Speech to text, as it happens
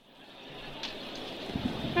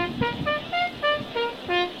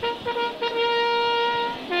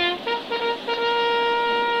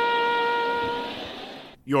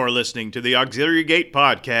You're listening to the Auxiliary Gate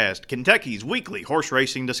Podcast, Kentucky's weekly horse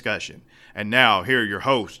racing discussion. And now, here are your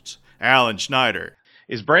hosts, Alan Schneider.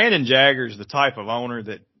 Is Brandon Jaggers the type of owner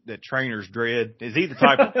that trainers dread? Is he the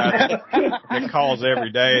type of guy that calls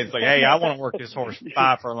every day? It's like, hey, I want to work this horse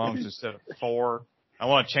 5 furlongs instead of 4. I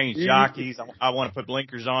want to change jockeys. I want to put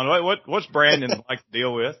blinkers on. What's Brandon like to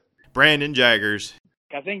deal with? Brandon Jaggers.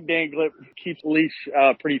 I think Dan Glipp keeps the leash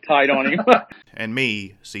pretty tight on him. And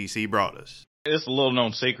me, C.C. Broaddus. It's a little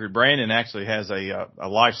known secret. Brandon actually has a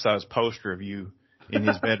life-size poster of you in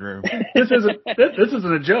his bedroom. This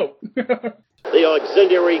isn't a joke. The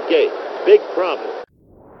Auxiliary Gate. Big promise.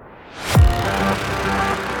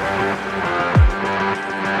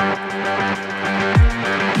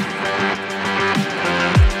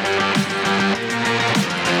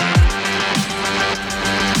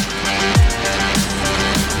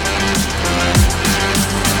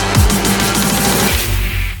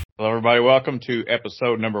 Hello, everybody. Welcome to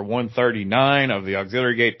episode number 139 of the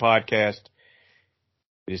Auxiliary Gate Podcast.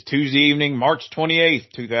 It is Tuesday evening, March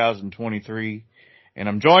 28th, 2023, and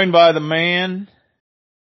I'm joined by the man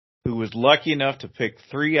who was lucky enough to pick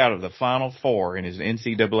 3 out of the final 4 in his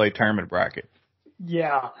NCAA tournament bracket.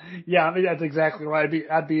 Yeah, I mean, that's exactly right.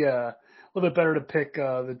 I'd be a little bit better to pick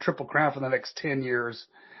the Triple Crown for the next 10 years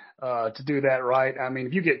to do that right. I mean,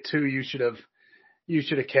 if you get 2, you should have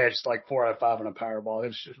cashed like 4 out of 5 on a Powerball.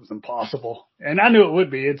 It was impossible. And I knew it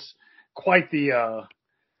would be. It's quite the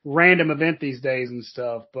random event these days and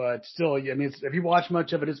stuff, but still, I mean, if you watch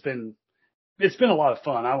much of it, it's been a lot of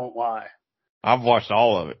fun. I won't lie. I've watched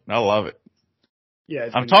all of it. I love it. Yeah.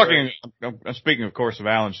 I'm speaking, of course, of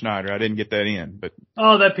Alan Schneider. I didn't get that in, but.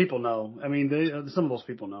 Oh, that people know. I mean, some of those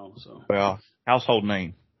people know, so. Well, household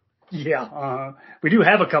name. Yeah, we do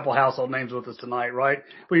have a couple household names with us tonight, right?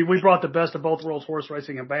 We brought the best of both worlds, horse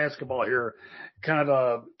racing and basketball here, kind of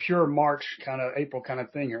a pure March, kind of April kind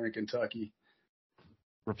of thing here in Kentucky.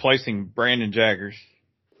 Replacing Brandon Jaggers,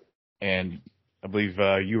 and I believe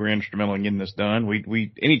you were instrumental in getting this done.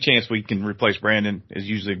 We any chance we can replace Brandon is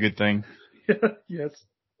usually a good thing. Yes.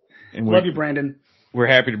 And love you, Brandon. We're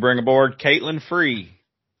happy to bring aboard Caitlin Free.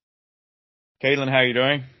 Caitlin, how are you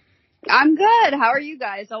doing? I'm good. How are you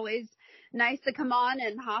guys? Always nice to come on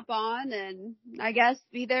and hop on and I guess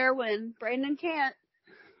be there when Brandon can't.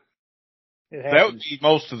 That would be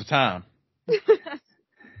most of the time.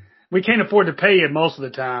 We can't afford to pay you most of the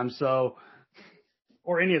time, so,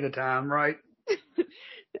 or any of the time, right?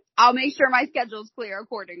 I'll make sure my schedule's clear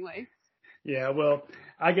accordingly. Yeah, well,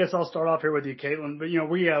 I guess I'll start off here with you, Caitlin.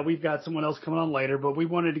 But, we've got someone else coming on later, but we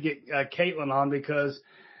wanted to get Caitlin on because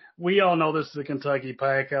we all know this is a Kentucky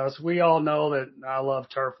Packhouse. We all know that I love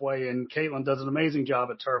Turfway, and Caitlin does an amazing job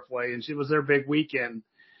at Turfway, and she was their big weekend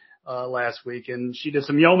last week, and she did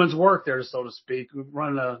some yeoman's work there, so to speak,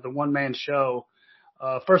 running the one-man show.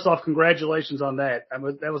 First off, congratulations on that.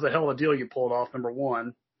 That was a hell of a deal you pulled off, number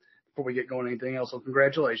one, before we get going anything else, so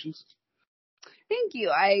congratulations. Thank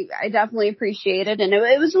you. I definitely appreciate it, and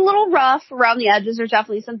it was a little rough around the edges. There's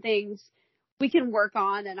definitely some things we can work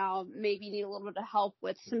on, and I'll maybe need a little bit of help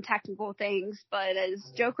with some technical things. But as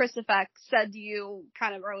Joe Christopher said to you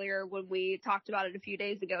kind of earlier when we talked about it a few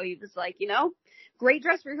days ago, he was like, great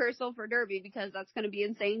dress rehearsal for Derby because that's going to be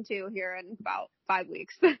insane too here in about 5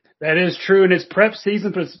 weeks. That is true, and it's prep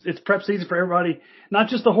season for everybody, not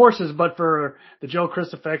just the horses, but for the Joe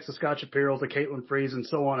Christopher, the Scott Shapiro's, the Caitlin Frees, and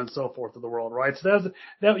so on and so forth of the world, right? So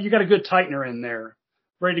that you got a good tightener in there,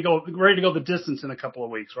 ready to go the distance in a couple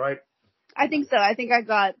of weeks, right? I think so. I think I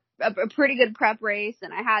got a pretty good prep race,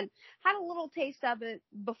 and I had a little taste of it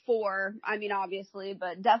before. I mean, obviously,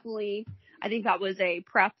 but definitely I think that was a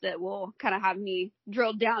prep that will kind of have me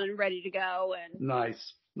drilled down and ready to go. And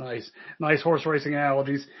Nice horse racing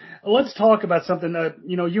analogies. Let's talk about something that,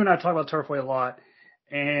 you and I talk about Turfway a lot,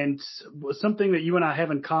 and something that you and I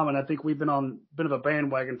have in common. I think we've been on a bit of a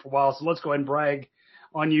bandwagon for a while, so let's go ahead and brag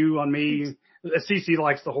on you, on me. CC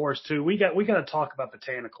likes the horse too. We got to talk about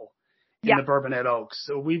Botanical in the Bourbonnette Oaks.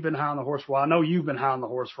 So we've been high on the horse for a while. I know you've been high on the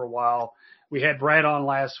horse for a while. We had Brad on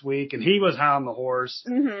last week, and he was high on the horse.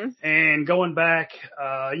 Mm-hmm. And going back,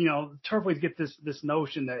 Turfways get this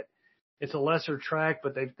notion that it's a lesser track,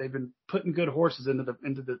 but they've been putting good horses into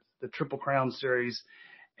the Triple Crown series.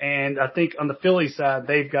 And I think on the Philly side,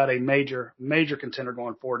 they've got a major contender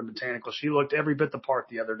going forward in Botanical. She looked every bit the part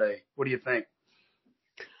the other day. What do you think?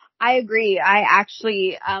 I agree. I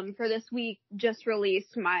actually, for this week, just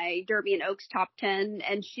released my Derby and Oaks top 10,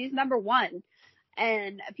 and she's number 1.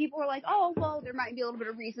 And people were like, oh, well, there might be a little bit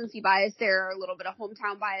of recency bias there, or a little bit of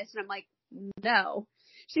hometown bias. And I'm like, no,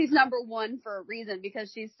 she's number one for a reason,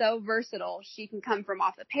 because she's so versatile. She can come from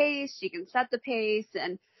off the pace. She can set the pace.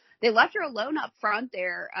 And they left her alone up front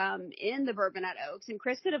there in the Bourbonnette Oaks. And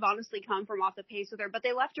Chris could have honestly come from off the pace with her, but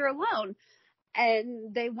they left her alone.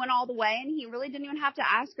 And they went all the way, and he really didn't even have to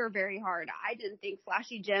ask her very hard. I didn't think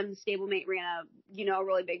Flashy Jim, stablemate, ran a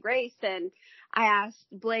really big race. And I asked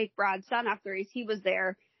Blake, Brad's son, after the race, he was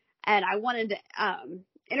there, and I wanted to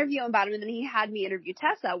interview him about him. And then he had me interview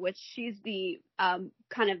Tessa, which she's the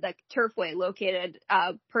kind of the Turfway located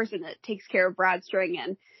person that takes care of Brad's string.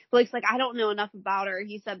 And Blake's like, I don't know enough about her.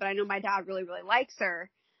 He said, but I know my dad really, really likes her.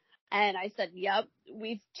 And I said, yep,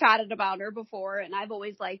 we've chatted about her before, and I've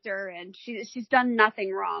always liked her, and she's done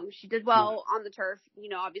nothing wrong. She did well on the turf.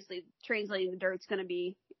 Obviously translating the dirt's going to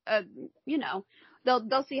be,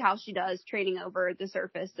 they'll see how she does training over the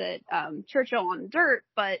surface at Churchill on dirt,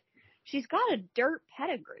 but she's got a dirt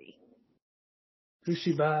pedigree. Who's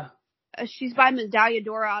she by? She's by Medallia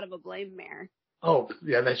Dora out of a Blame mare. Oh,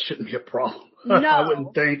 yeah, that shouldn't be a problem. No. I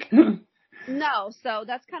wouldn't think. No, so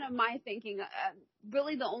that's kind of my thinking.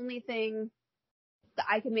 Really, the only thing that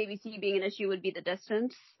I could maybe see being an issue would be the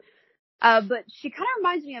distance. But she kind of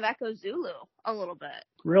reminds me of Echo Zulu a little bit.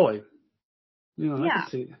 Really? Yeah. I can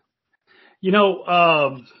see.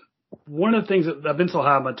 One of the things that I've been so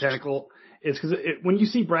high on Botanical is because when you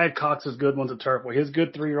see Brad Cox's good ones at Turfway, his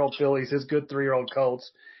good 3-year-old fillies, his good 3-year-old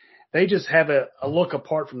colts, they just have a look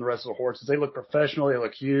apart from the rest of the horses. They look professional. They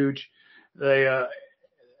look huge.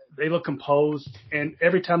 They look composed, and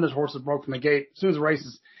every time this horse is broke from the gate, as soon as the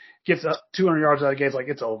race gets up 200 yards out of the gate, it's like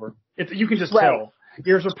it's over. You can just tell.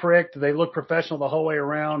 Ears are pricked. They look professional the whole way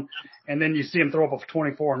around, and then you see them throw up a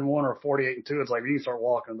 24-1 or a 48-2. It's like you can start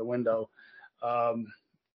walking to the window.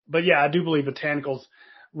 But yeah, I do believe Botanical's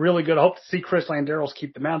really good. I hope to see Chris Landeros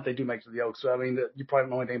keep the mount. They do make it to the Oaks. So I mean, you probably don't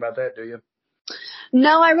know anything about that, do you?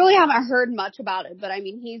 No, I really haven't heard much about it, but I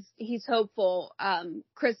mean, he's hopeful.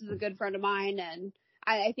 Chris is a good friend of mine, and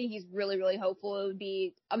I think he's really, really hopeful. It would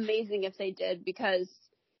be amazing if they did, because,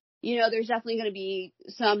 there's definitely going to be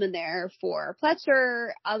some in there for Pletcher,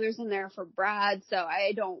 others in there for Brad. So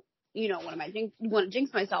I don't, want to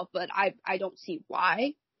jinx myself, but I don't see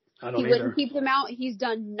why I don't he either. wouldn't keep them out. He's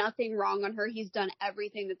done nothing wrong on her. He's done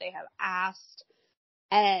everything that they have asked.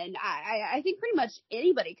 And I think pretty much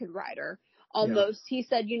anybody could ride her almost. Yeah. He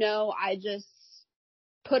said, I just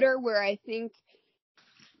put her where I think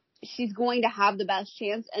she's going to have the best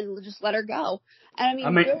chance and just let her go.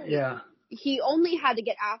 And really, he only had to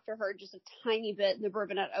get after her just a tiny bit in the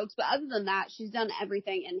Bourbonnette Oaks, but other than that, she's done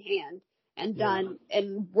everything in hand and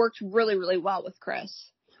and worked really, really well with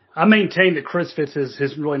Chris. I maintain that Chris fits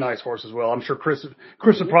his really nice horse as well. I'm sure Chris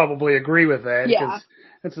would probably agree with that. Yeah.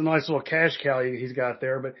 It's a nice little cash cow he's got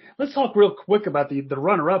there. But let's talk real quick about the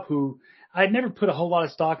runner-up, who I'd never put a whole lot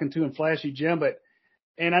of stock into in Flashy Jim,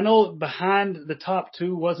 and I know behind the top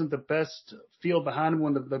two wasn't the best field behind him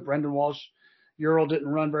when the Brendan Walsh Ural didn't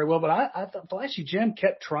run very well, but I thought Flashy Jim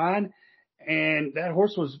kept trying, and that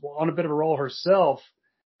horse was on a bit of a roll herself.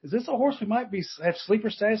 Is this a horse we might have sleeper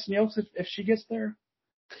status in the Oaks if she gets there?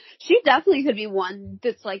 She definitely could be one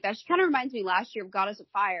that's like that. She kind of reminds me last year of Goddess of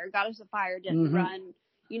Fire. Goddess of Fire didn't run,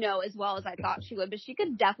 as well as I thought she would, but she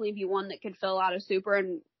could definitely be one that could fill out a super,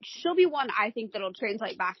 and she'll be one I think that'll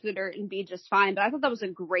translate back to the dirt and be just fine. But I thought that was a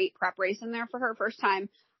great prep race in there for her first time.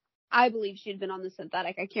 I believe she'd been on the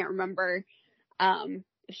synthetic. I can't remember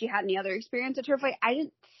if she had any other experience at Turfway. I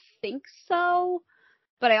didn't think so,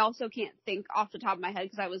 but I also can't think off the top of my head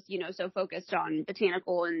because I was, so focused on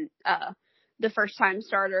Botanical and the first time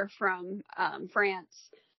starter from France.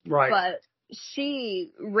 Right. But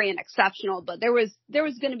she ran exceptional, but there was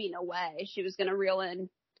going to be no way she was going to reel in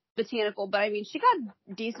Botanical. But I mean, she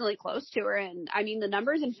got decently close to her, and I mean, the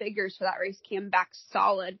numbers and figures for that race came back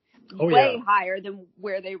solid, way higher than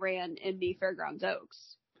where they ran in the Fairgrounds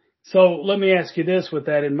Oaks. So let me ask you this with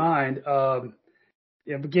that in mind.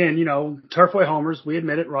 Again, Turfway homers, we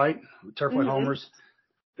admit it, right? Turfway homers.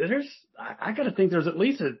 I got to think there's at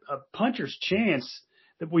least a puncher's chance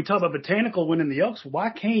that we talk about Botanical winning the Oaks.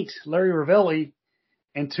 Why can't Larry Ravelli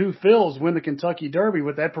and two Phils win the Kentucky Derby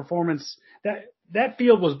with that performance? That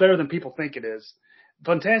field was better than people think it is.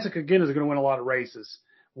 Fantastic, again, is going to win a lot of races.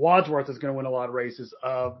 Wadsworth is going to win a lot of races.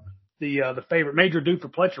 The favorite, Major Duke for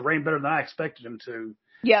Pletcher, ran better than I expected him to.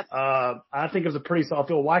 Yep. I think it was a pretty solid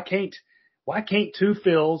field. Why can't two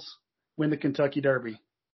Phils win the Kentucky Derby?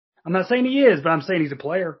 I'm not saying he is, but I'm saying he's a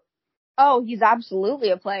player. Oh, he's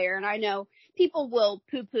absolutely a player. And I know people will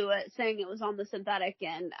poo-poo it, saying it was on the synthetic.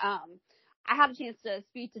 And I had a chance to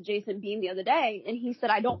speak to Jason Beam the other day, and he said,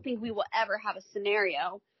 I don't think we will ever have a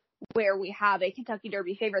scenario where we have a Kentucky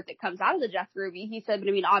Derby favorite that comes out of the Jeff Ruby. He said, but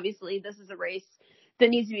I mean, obviously this is a race that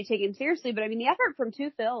needs to be taken seriously, but I mean, the effort from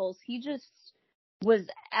Two Phils, he just was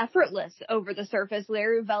effortless over the surface.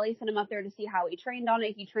 Larry Ravelli sent him up there to see how he trained on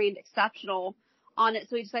it. He trained exceptional on it,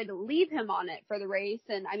 so he decided to leave him on it for the race.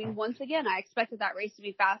 And I mean, once again, I expected that race to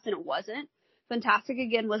be fast, and it wasn't. Fantastic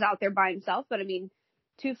again was out there by himself, but I mean,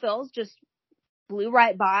 Two Phils just blew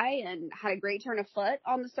right by and had a great turn of foot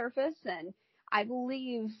on the surface. And I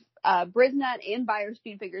believe Brisnet and Beyer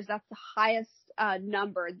Speed Figures, that's the highest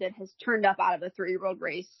number that has turned up out of a 3-year-old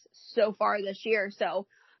race so far this year. So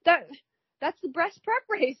that's the best prep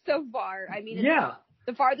race so far. I mean, it's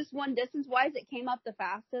the farthest one distance-wise. It came up the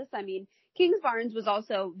fastest. I mean, Kings Barnes was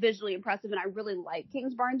also visually impressive, and I really like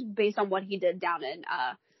Kings Barnes based on what he did down in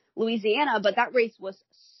Louisiana, but that race was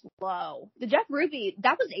slow. The Jeff Ruby,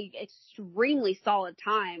 that was a extremely solid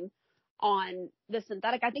time on the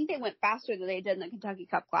synthetic. I think they went faster than they did in the Kentucky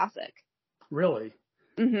Cup Classic. Really?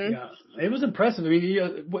 Mm-hmm. Yeah, it was impressive. I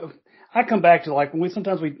mean, I come back to like when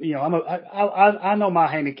I know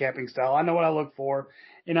my handicapping style. I know what I look for,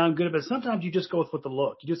 and I'm good at it. Sometimes you just go with the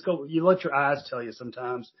look. You let your eyes tell you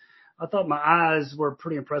sometimes. I thought my eyes were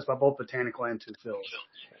pretty impressed by both Botanical and Two Phils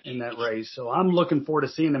in that race. So I'm looking forward to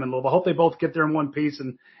seeing them in Louisville. I hope they both get there in one piece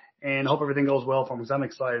and hope everything goes well for them because I'm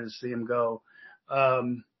excited to see them go.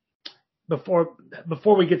 Before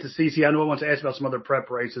we get to CC, I know I want to ask about some other prep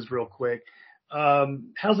races real quick.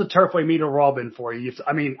 How's the Turfway meet overall been for you?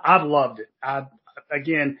 I mean, I've loved it.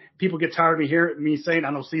 Again, people get tired of me hearing me saying it. I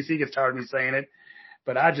know CC gets tired of me saying it.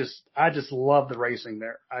 But I just love the racing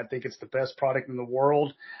there. I think it's the best product in the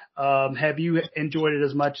world. Have you enjoyed it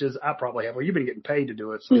as much as I probably have? Well, you've been getting paid to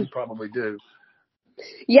do it, so you probably do.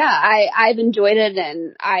 Yeah, I've enjoyed it,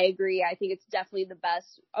 and I agree. I think it's definitely the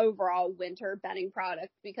best overall winter betting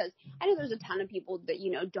product because I know there's a ton of people that,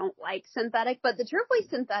 don't like synthetic, but the Turfway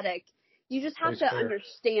synthetic, you just have to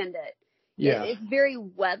understand it. Yeah. It's very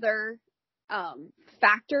weather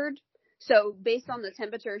factored. So based on the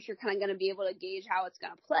temperatures, you're kind of going to be able to gauge how it's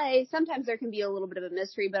going to play. Sometimes there can be a little bit of a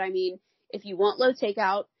mystery, but I mean, if you want low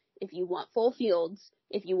takeout, if you want full fields,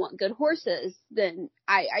 if you want good horses, then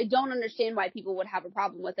I don't understand why people would have a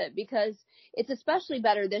problem with it because it's especially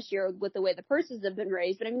better this year with the way the purses have been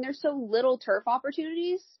raised. But I mean, there's so little turf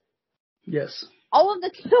opportunities. Yes. All of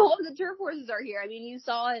the turf horses are here. I mean, you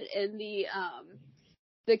saw it in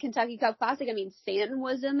the Kentucky Cup Classic. I mean, Stanton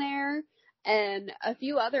was in there and a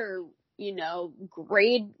few other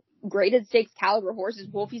graded stakes caliber horses.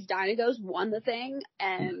 Wolfie's Dynagos won the thing,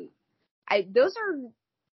 and those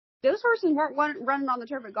horses weren't running on the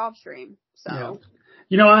turf at Gulfstream. So,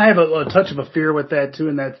 I have a touch of a fear with that too,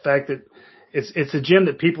 in that fact that it's a gym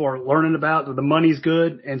that people are learning about. The money's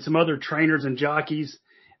good, and some other trainers and jockeys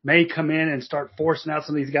may come in and start forcing out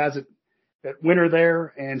some of these guys that winter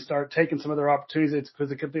there and start taking some other opportunities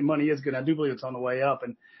because the money is good. I do believe it's on the way up,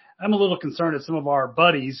 and I'm a little concerned that some of our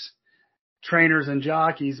buddies, trainers and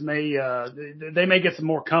jockeys may get some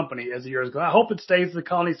more company as the years go. I hope the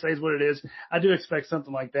colony stays what it is. I do expect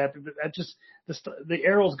something like that, but the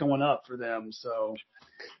arrow's going up for them. So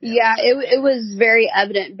yeah, it was very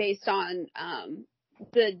evident based on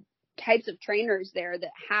the types of trainers there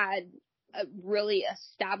that had a really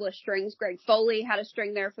established strings. Greg Foley had a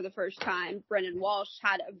string there for the first time. Brendan Walsh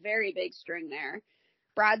had a very big string there.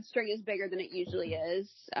 Brad's string is bigger than it usually is.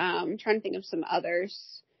 I'm trying to think of some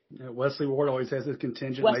others. Yeah, Wesley Ward always has his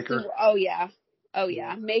contingent. Maker. Oh yeah.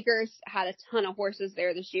 Makers had a ton of horses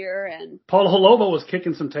there this year, and Paul Holobo was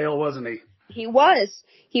kicking some tail, wasn't he? He was.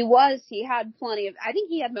 He had plenty of. I think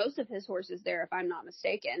he had most of his horses there, if I'm not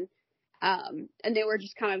mistaken. And they were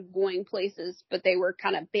just kind of going places, but they were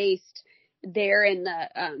kind of based there in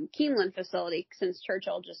the Keeneland facility since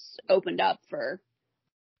Churchill just opened up for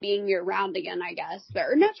being year round again, I guess.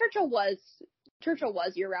 Churchill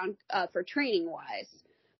was year round for training wise.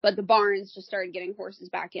 But the barns just started getting horses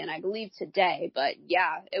back in, I believe, today. But,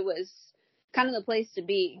 yeah, it was kind of the place to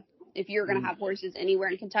be if you're going to have horses anywhere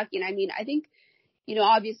in Kentucky. And, I mean, I think,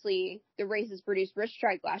 obviously the races produced Rich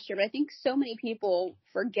Strike last year. But I think so many people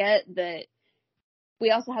forget that we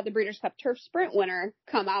also had the Breeders' Cup Turf Sprint winner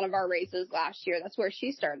come out of our races last year. That's where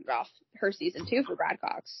she started off her season, too, for Brad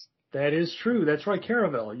Cox. That is true. That's right,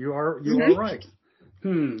 Caravel. You are right.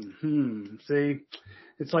 See?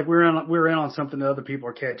 It's like we're in on something that other people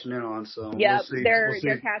are catching in on. So yeah, we'll see.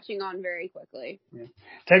 They're catching on very quickly. Yeah.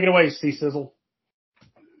 Take it away, C-Sizzle.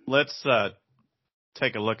 Let's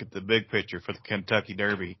take a look at the big picture for the Kentucky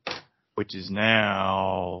Derby, which is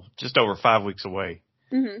now just over 5 weeks away.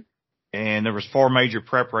 Mm-hmm. And there was 4 major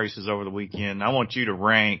prep races over the weekend. I want you to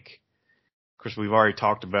rank course, we've already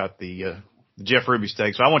talked about the Jeff Ruby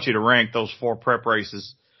Stakes. So I want you to rank those 4 prep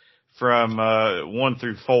races from 1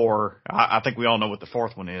 through 4. I think we all know what the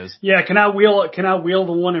 4th one is. Yeah, can I wheel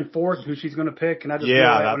the one in 4th, who she's going to pick? Can I just wheel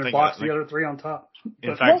that one and box the other 3 on top?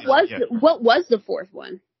 What was the 4th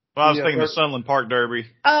one? Well, I was thinking the Sunland Park Derby.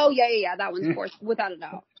 Oh, yeah. That one's 4th, without a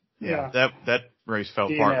doubt. Yeah. That race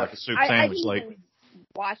fell apart like a soup sandwich late. I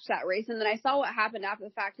watched that race, and then I saw what happened after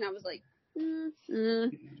the fact, and I was like,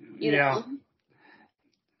 you know.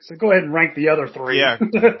 So go ahead and rank the other 3. Yeah,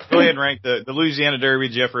 go ahead and rank the Louisiana Derby,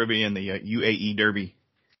 Jeff Ruby, and the UAE Derby.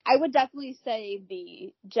 I would definitely say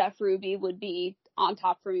the Jeff Ruby would be on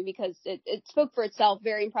top for me because it spoke for itself.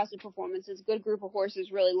 Very impressive performances, good group of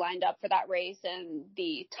horses really lined up for that race, and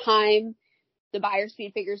the time, the Beyer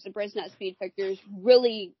speed figures, the Brisnet speed figures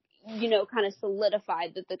really, kind of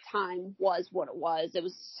solidified that the time was what it was. It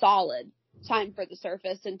was solid time for the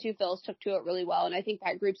surface, and Two Phils took to it really well, and I think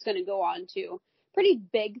that group's going to go on to pretty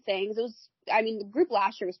big things. The group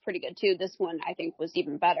last year was pretty good too. This one I think was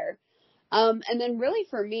even better. And then really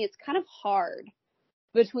for me, it's kind of hard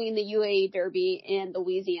between the UAE Derby and the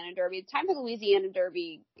Louisiana Derby. The time for the Louisiana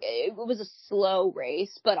Derby, it was a slow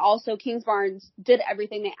race, but also Kings Barnes did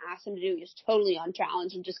everything they asked him to do. He was totally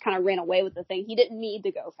unchallenged and just kind of ran away with the thing. He didn't need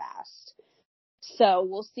to go fast. So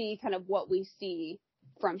we'll see kind of what we see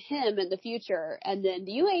from him in the future. And then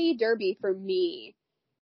the UAE Derby for me,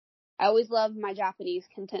 I always love my Japanese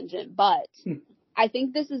contingent, but I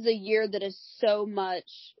think this is a year that is so much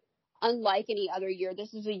unlike any other year.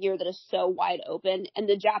 This is a year that is so wide open, and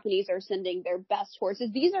the Japanese are sending their best horses.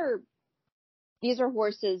 These are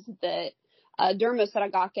horses that Dermo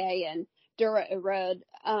Saragake and Dura Erode,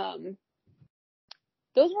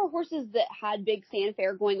 those were horses that had big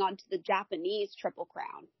fanfare going on to the Japanese Triple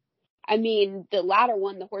Crown. I mean, the latter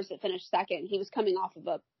one, the horse that finished second, he was coming off of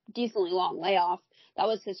a decently long layoff. That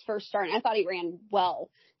was his first start, and I thought he ran well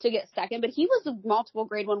to get second, but he was a multiple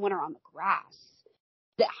grade 1 winner on the grass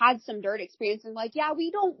that had some dirt experience, and we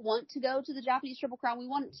don't want to go to the Japanese Triple Crown. We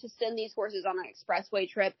want to send these horses on an expressway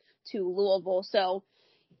trip to Louisville. So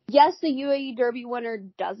yes, the UAE Derby winner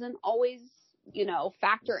doesn't always,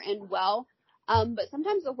 factor in well. But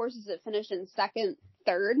sometimes the horses that finish in second,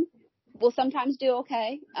 third will sometimes do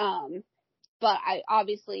okay. But I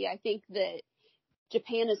think that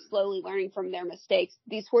Japan is slowly learning from their mistakes.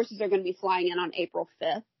 These horses are going to be flying in on April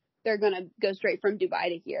 5th. They're going to go straight from Dubai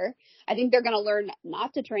to here. I think they're going to learn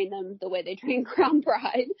not to train them the way they train Crown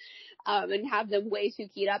Pride, and have them way too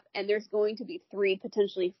keyed up. And there's going to be 3,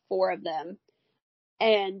 potentially 4 of them.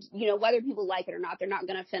 And, whether people like it or not, they're not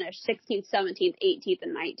going to finish 16th, 17th, 18th,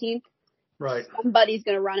 and 19th. Right. Somebody's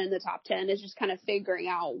going to run in the top 10. It's just kind of figuring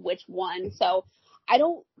out which one. So I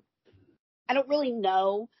don't really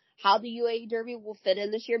know how the UAE Derby will fit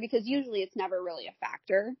in this year, because usually it's never really a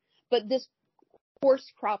factor. But this horse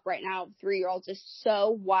crop right now of 3-year-olds is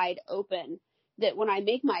so wide open that when I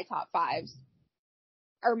make my top 5s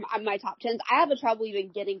or my top 10s, I have a trouble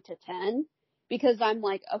even getting to 10, because I'm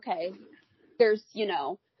like, okay, there's,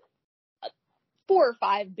 4 or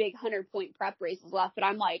 5 big 100-point prep races left, but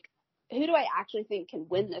I'm like, who do I actually think can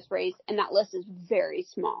win this race? And that list is very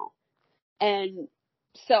small. And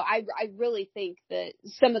so I really think that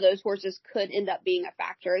some of those horses could end up being a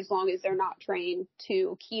factor as long as they're not trained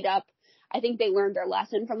to keyed up. I think they learned their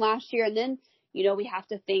lesson from last year. And then, we have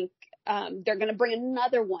to think they're going to bring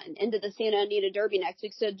another one into the Santa Anita Derby next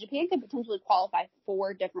week. So Japan could potentially qualify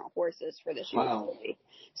 4 different horses for this year's Derby.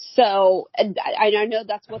 So and I know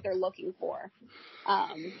that's what they're looking for.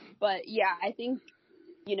 But yeah, I think,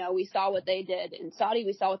 we saw what they did in Saudi.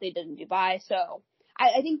 We saw what they did in Dubai. So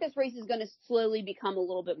I think this race is going to slowly become a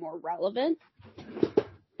little bit more relevant.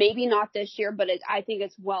 Maybe not this year, but I think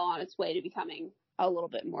it's well on its way to becoming a little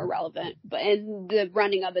bit more relevant. And the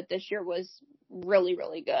running of it this year was really,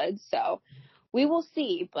 really good. So we will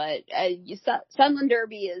see. But Sunland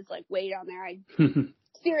Derby is way down there. I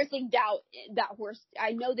seriously doubt that horse.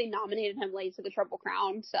 I know they nominated him late to the Triple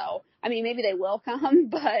Crown. So, maybe they will come,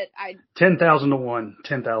 but 10,000 to 1.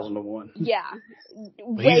 10,000 to 1. Yeah.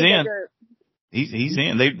 He's in. He's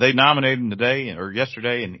in. They nominated him today or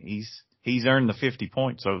yesterday, and he's earned the 50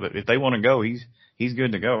 points. So that if they want to go, he's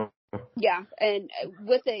good to go. Yeah, and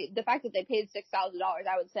with the fact that they paid $6,000,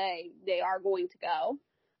 I would say they are going to go.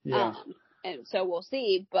 Yeah. And so we'll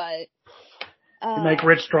see, but you make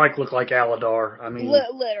Rich Strike look like Aladar.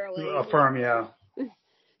 Literally. Affirm, yeah.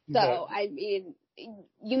 So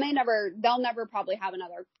they'll never probably have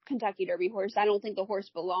another Kentucky Derby horse. I don't think the horse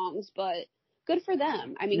belongs, but good for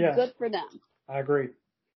them. Good for them. I agree.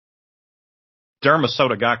 Derma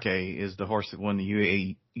Sotagake is the horse that won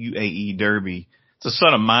the UAE Derby. It's the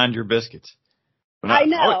son of Mind Your Biscuits. I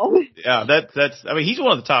know. That's. I mean, he's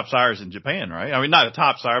one of the top sires in Japan, right? I mean, not a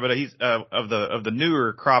top sire, but he's of the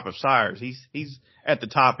newer crop of sires. He's at the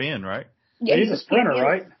top end, right? Yeah, he's a sprinter,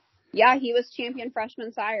 right? Yeah, he was champion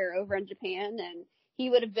freshman sire over in Japan, and he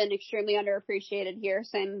would have been extremely underappreciated here.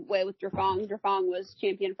 Same way with Drafong. Drafong was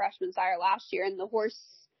champion freshman sire last year, and the horse,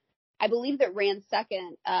 I believe, that ran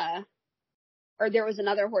second, or there was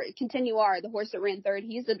another horse, Continuar, the horse that ran third,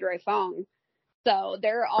 he's a Drafong. So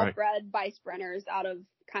they're all bred by sprinters out of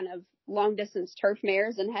kind of long distance turf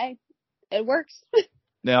mares, and hey, it works.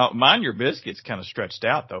 Now, Mind Your Biscuit's kind of stretched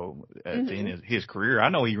out though at the end of his career. I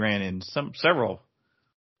know he ran in several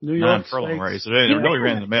New York non-furlong races. He I know he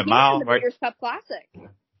ran the mile, the right? Breeders' Cup Classic.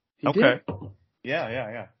 Okay.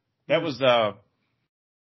 Yeah. That was the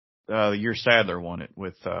year Sadler won it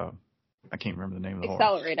with I can't remember the name of the horse.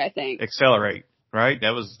 Accelerate, I think. Accelerate, right?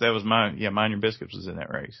 That was Mind Your Biscuits was in that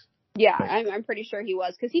race. Yeah, I'm pretty sure he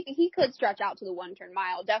was, because he could stretch out to the 1-turn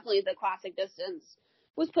mile. Definitely the classic distance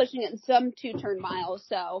was pushing it in some 2-turn miles.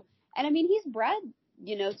 So, and I mean, he's bred,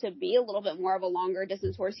 to be a little bit more of a longer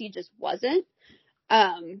distance horse. He just wasn't.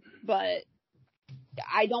 But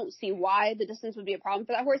I don't see why the distance would be a problem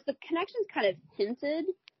for that horse. The connections kind of hinted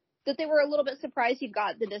that they were a little bit surprised he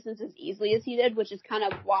got the distance as easily as he did, which is kind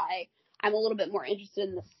of why I'm a little bit more interested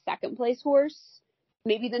in the second place horse,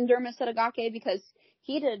 maybe than Dermis Setagake, because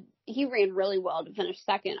he ran really well to finish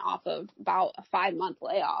second off of about a 5-month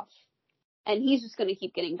layoff. And he's just going to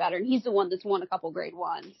keep getting better. And he's the one that's won a couple grade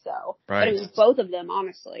ones. So, right. But I mean, both of them,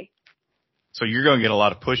 honestly. So you're going to get a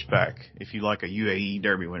lot of pushback if you like a UAE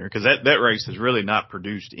Derby winner, because that race has really not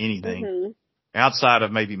produced anything outside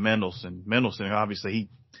of maybe Mendelssohn. Mendelssohn, obviously,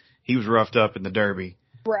 he was roughed up in the Derby.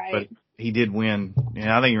 Right. But he did win.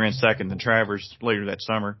 I think he ran second in Travers later that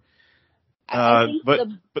summer. Go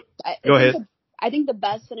ahead. I think the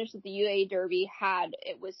best finish that the UAE Derby had,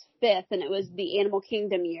 it was 5th, and it was the Animal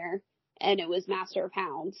Kingdom year, and it was Master of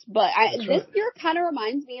Hounds. But this year kind of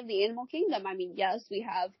reminds me of the Animal Kingdom. I mean, yes, we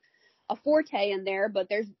have a Forte in there, but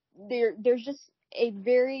there's just a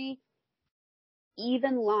very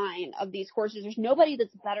even line of these horses. There's nobody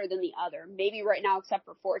that's better than the other, maybe right now except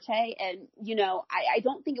for Forte. And, I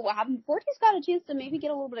don't think it will happen. Forte's got a chance to maybe get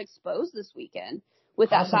a little bit exposed this weekend with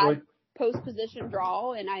that side post position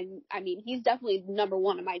draw. And I mean, he's definitely number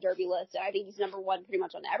one on my Derby list. And I think he's number one pretty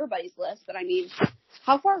much on everybody's list. But I mean,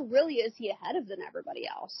 how far really is he ahead of than everybody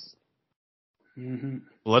else? Well,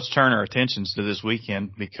 let's turn our attentions to this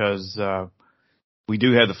weekend, because we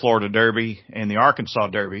do have the Florida Derby and the Arkansas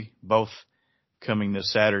Derby, both coming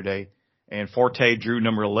this Saturday. And Forte drew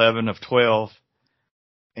number 11 of 12.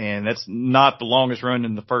 And that's not the longest run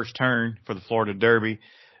in the first turn for the Florida Derby.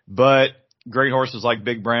 But great horses like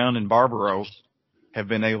Big Brown and Barbaro have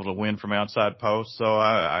been able to win from outside posts. So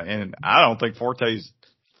I don't think Forte's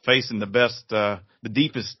facing the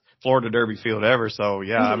deepest Florida Derby field ever. So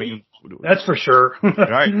yeah, I mean, that's for sure.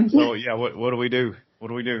 Right. So yeah, what do we do?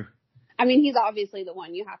 I mean, he's obviously the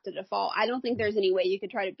one you have to default. I don't think there's any way you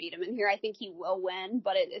could try to beat him in here. I think he will win,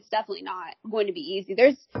 but it's definitely not going to be easy.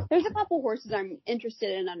 There's a couple horses I'm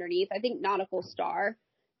interested in underneath. I think Nautical Star,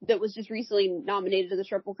 that was just recently nominated to the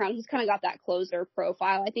Triple Crown. He's kind of got that closer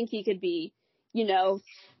profile. I think he could be,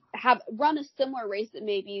 run a similar race that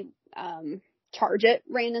maybe Charge It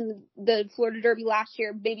ran in the Florida Derby last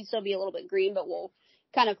year. Maybe still be a little bit green, but we'll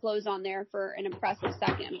kind of close on there for an impressive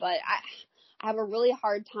second. But I have a really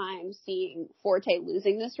hard time seeing Forte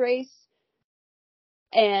losing this race.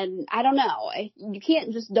 And I don't know. You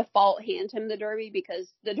can't just default hand him the Derby, because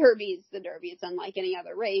the Derby is the Derby. It's unlike any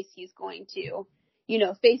other race. He's going to,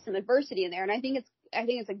 face some adversity in there. And I think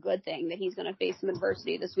it's a good thing that he's going to face some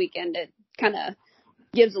adversity this weekend. It kind of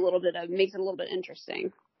makes it a little bit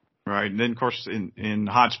interesting. Right. And then of course in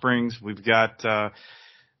Hot Springs, we've got,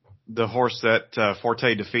 the horse that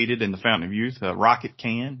Forte defeated in the Fountain of Youth, Rocket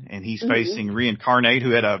Can, and he's facing Reincarnate,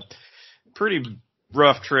 who had a pretty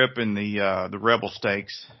rough trip in the Rebel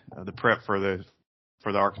Stakes, the prep for the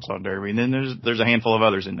Arkansas Derby. And then there's a handful of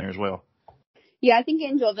others in there as well. Yeah, I think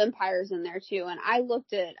Angel of Empire's in there too. And I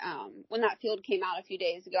looked at, when that field came out a few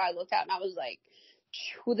days ago, I looked out and I was like,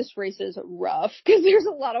 this race is rough, because there's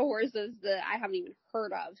a lot of horses that I haven't even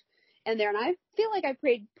heard of in there. And I feel like I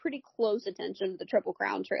paid pretty close attention to the Triple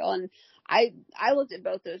Crown Trail. And I looked at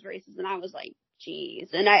both those races and I was like, geez.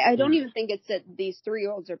 And I don't even think it's that these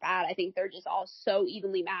 3-year-olds are bad. I think they're just all so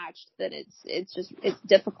evenly matched that it's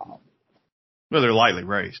difficult. Well, they're lightly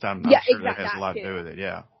raced. I'm sure exactly, that has a lot to do with it.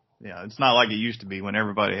 Yeah. Yeah. It's not like it used to be when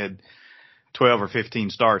everybody had 12 or 15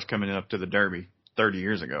 starts coming up to the Derby 30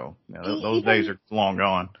 years ago. Those days are long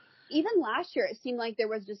gone. Even last year, it seemed like there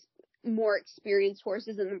was just more experienced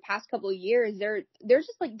horses in the past couple of years, there's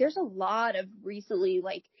just like, there's a lot of recently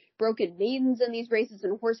like broken maidens in these races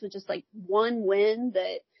and horse with just like one win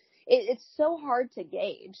that it's so hard to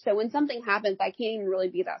gauge. So when something happens, I can't even really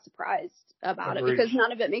be that surprised about it because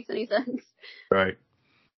none of it makes any sense. Right.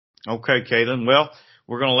 Okay, Caitlin. Well,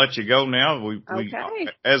 we're going to let you go now. We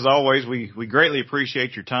as always, we greatly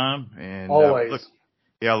appreciate your time, and always.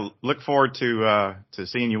 Look forward to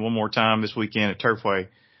seeing you one more time this weekend at Turfway,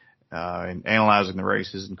 and analyzing the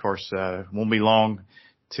races. And of course, won't be long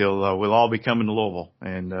till we'll all be coming to Louisville.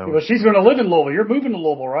 And well, she's going to live in Louisville. You're moving to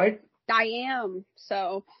Louisville, right? I am.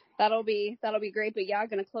 So that'll be great. But yeah,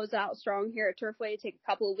 going to close out strong here at Turfway. Take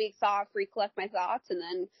a couple of weeks off, recollect my thoughts, and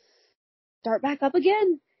then start back up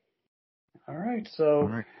again. All right.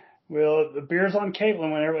 So, well, the beer's on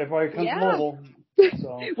Caitlin whenever everybody comes to Louisville.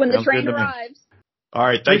 So. When the train arrives. All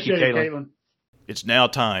right. Thank you, Caitlin. It's now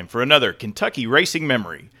time for another Kentucky racing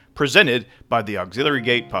memory presented by the Auxiliary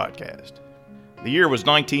Gate Podcast. The year was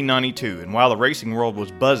 1992, and while the racing world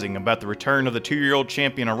was buzzing about the return of the 2-year-old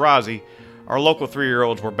champion Arazi, our local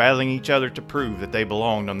 3-year-olds were battling each other to prove that they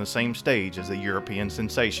belonged on the same stage as the European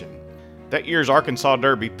sensation. That year's Arkansas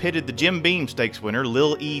Derby pitted the Jim Beam Stakes winner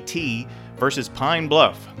Lil E.T. versus Pine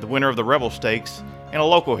Bluff, the winner of the Rebel Stakes, and a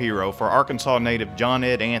local hero for Arkansas native John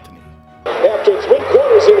Ed Anthony. After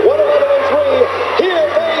 3/4 in 1:11.3, here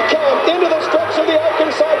they come into the stretch of the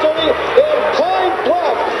Arkansas Derby, and Pine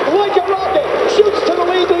Bluff, like a rocket, shoots to the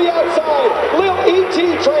lead to the outside. Lil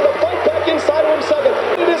E.T. trying to fight back inside of him second.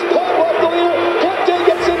 It is Pine Bluff the leader. Cat Day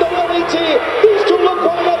gets into Lil E.T. These two look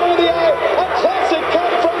one another in the eye. A classic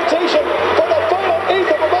confrontation for the final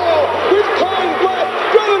eighth of a mile with Pine Bluff.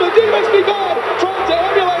 Brother, the demons be gone. Trying to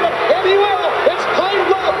emulate him, and he will. It's Pine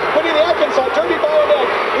Bluff winning the Arkansas Derby by a neck.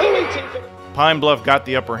 Lil E.T. Pine Bluff got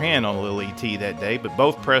the upper hand on Lil E.T. that day, but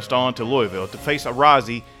both pressed on to Louisville to face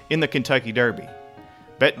Arazi in the Kentucky Derby.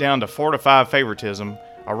 Bet down to 4-5 favoritism,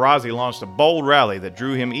 Arazi launched a bold rally that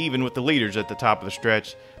drew him even with the leaders at the top of the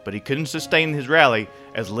stretch, but he couldn't sustain his rally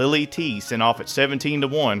as Lil E.T., sent off at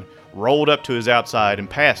 17-1, rolled up to his outside and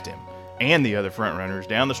passed him and the other frontrunners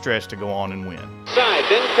down the stretch to go on and win.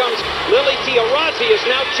 Then comes Lil E.T. Arazi is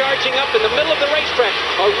now charging up in the middle of the racetrack.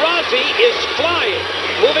 Arazi is flying,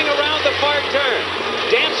 moving around the far turn.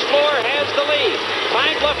 Dance Floor has the lead.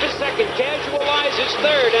 Pine Bluff is second. Casualize is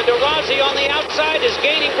third. And Arazi on the outside is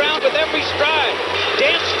gaining ground with every stride.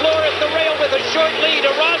 Dance Floor at the rail with a short lead.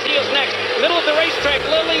 Arazi is next. Middle of the racetrack,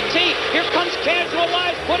 Lil E.T. Here comes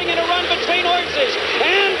Casualize, putting in a run between horses.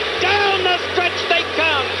 And down the stretch they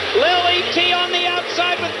come. Lil E.T. on the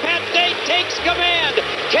outside with Pat Day takes command.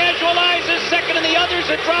 Casualize is second and the others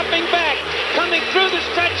are dropping back. Coming through the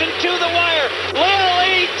stretch and to the wire. Lil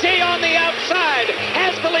E.T. on the outside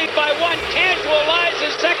has the lead by 1. Casualize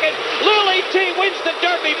is second. Lil E.T. wins the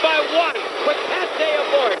Derby by 1 with Pat Day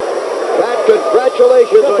aboard. Pat,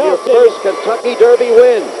 congratulations on your first Kentucky Derby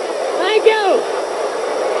win. Thank you.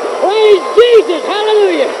 Praise Jesus.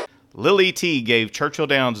 Hallelujah. Lil E.T. gave Churchill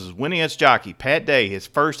Downs' winningest jockey, Pat Day, his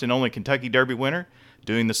first and only Kentucky Derby winner,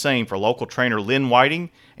 doing the same for local trainer Lynn Whiting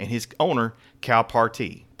and his owner, Cal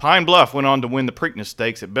Partee. Pine Bluff went on to win the Preakness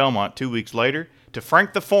Stakes at Belmont 2 weeks later to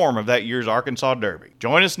frank the form of that year's Arkansas Derby.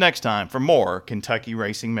 Join us next time for more Kentucky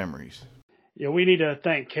racing memories. Yeah, we need to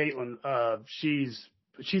thank Caitlin. She's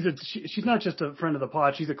not just a friend of the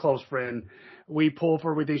pod. She's a close friend. We pull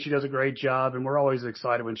for her. We think she does a great job, and we're always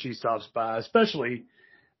excited when she stops by, especially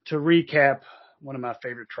to recap one of my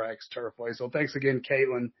favorite tracks, Turfway. So thanks again,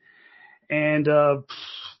 Caitlin. And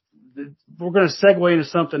we're going to segue into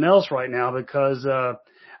something else right now because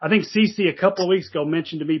I think CC a couple of weeks ago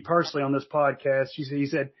mentioned to me personally on this podcast. He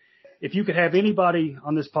said, if you could have anybody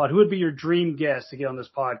on this pod, who would be your dream guest to get on this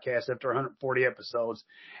podcast after 140 episodes?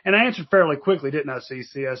 And I answered fairly quickly, didn't I,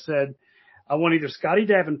 CC? I said, I want either Scotty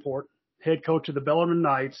Davenport, head coach of the Bellarmine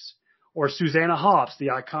Knights, or Susanna Hoffs, the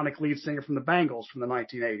iconic lead singer from the Bangles from the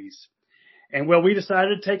 1980s. And, well, we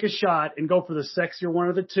decided to take a shot and go for the sexier one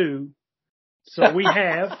of the two. So we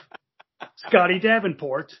have Scotty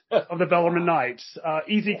Davenport of the Bellarmine Knights.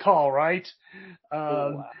 Easy call, right?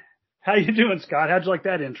 How you doing, Scott? How'd you like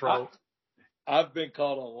that intro? I've been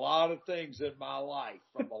called a lot of things in my life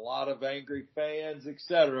from a lot of angry fans,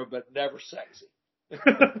 etc., but never sexy.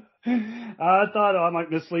 I thought I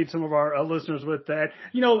might mislead some of our listeners with that.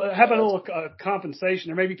 You know, how about a little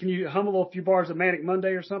compensation? Or maybe can you hum a little few bars of Manic Monday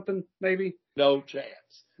or something, maybe? No chance.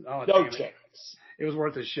 Oh, no chance. It was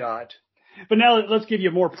worth a shot. But now let's give you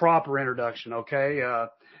a more proper introduction, okay?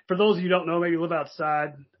 For those of you who don't know, maybe live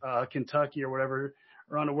outside Kentucky or whatever,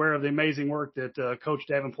 are unaware of the amazing work that Coach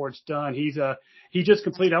Davenport's done. He just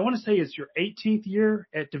completed, I want to say it's your 18th year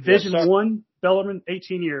at Division I, Bellarmine,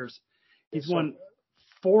 18 years. He's won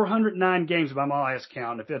 409 games by my last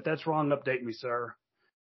count. If that's wrong, update me, sir.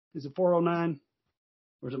 Is it 409?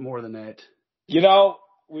 Or is it more than that? You know,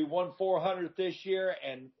 we won 400 this year,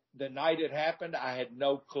 and the night it happened, I had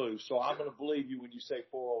no clue. So I'm going to believe you when you say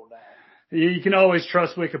 409. You can always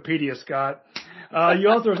trust Wikipedia, Scott.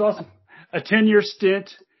 There's also a 10-year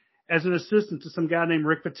stint as an assistant to some guy named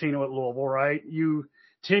Rick Pitino at Louisville, right?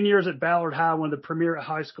 10 years at Ballard High, one of the premier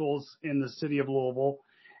high schools in the city of Louisville.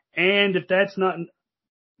 And if that's not,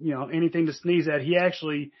 anything to sneeze at, he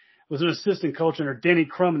actually was an assistant coach under Denny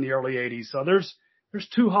Crum in the early 80s. So there's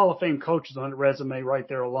 2 Hall of Fame coaches on the resume right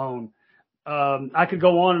there alone. I could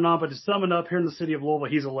go on and on, but to sum it up, here in the city of Louisville,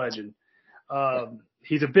 he's a legend.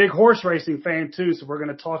 He's a big horse racing fan too, so we're going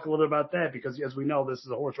to talk a little bit about that because, as we know, this is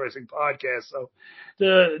a horse racing podcast. So,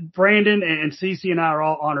 Brandon and Cece and I are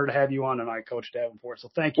all honored to have you on tonight, Coach Davenport. So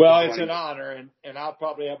thank you. Well, it's an honor, and I'll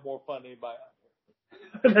probably have more fun than anybody else.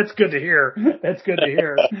 That's good to hear.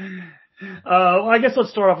 I guess let's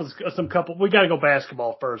start off with some couple. We got to go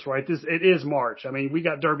basketball first, right? It is March. I mean, we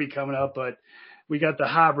got Derby coming up, but we got the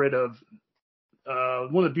hybrid of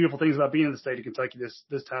one of the beautiful things about being in the state of Kentucky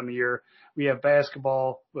this time of year. We have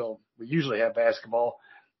basketball. Well, we usually have basketball,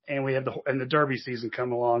 and we have the Derby season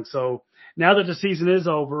coming along. So now that the season is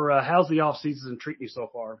over, how's the off season treating you so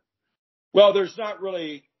far? Well, there's no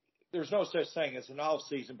such thing as an off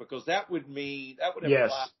season because that would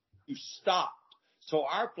imply you stopped. So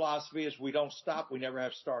our philosophy is we don't stop. We never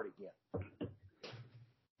have to start again.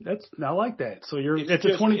 I like that. So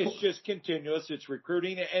it's just continuous. It's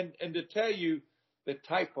recruiting. And to tell you the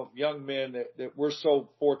type of young men that we're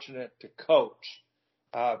so fortunate to coach,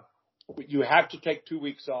 you have to take 2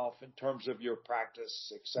 weeks off in terms of your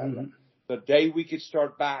practice, et cetera. Mm-hmm. The day we could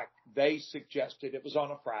start back, they suggested, it was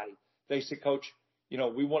on a Friday. They said, Coach,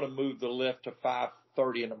 we want to move the lift to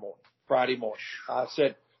 5:30 in the morning, Friday morning. I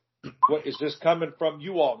said, what is this coming from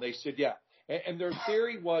you all? And they said, yeah. And their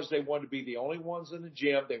theory was they wanted to be the only ones in the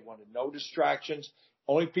gym. They wanted no distractions.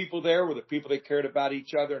 Only people there were the people that cared about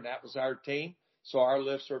each other, and that was our team. So our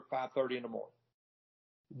lifts are at 5:30 in the morning.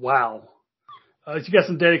 Wow. You got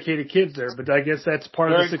some dedicated kids there, but I guess that's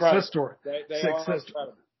part of the success story. They are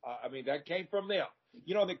incredible. I mean, that came from them.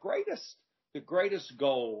 The greatest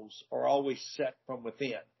goals are always set from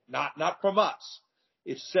within, not from us.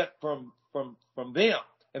 It's set from them.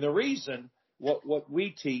 And the reason, what we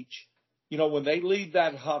teach, when they leave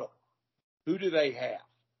that huddle, who do they have?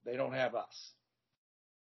 They don't have us.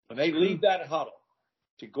 When they leave that huddle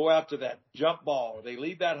to go out to that jump ball, or they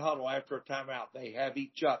leave that huddle after a timeout, they have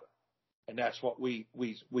each other. And that's what we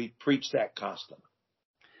preach that constantly.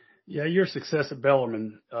 Yeah, your success at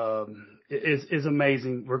Bellarmine is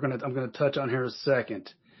amazing. I'm gonna touch on here in a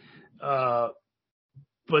second.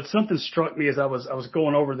 But something struck me as I was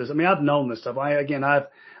going over this. I mean, I've known this stuff.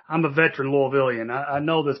 I'm a veteran Louisvillian. I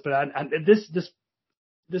know this, but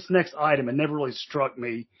this next item, it never really struck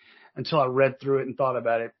me until I read through it and thought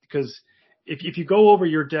about it. Because if you go over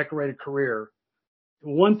your decorated career,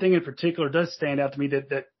 one thing in particular does stand out to me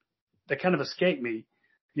that kind of escaped me.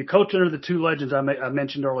 You coach under the 2 legends I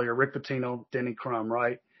mentioned earlier, Rick Pitino, Denny Crum,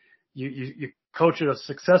 right? You coach at a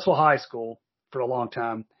successful high school for a long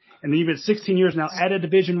time. And then you've been 16 years now at a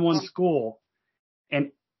Division I school,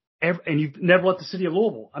 and you've never left the city of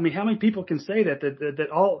Louisville. I mean, how many people can say that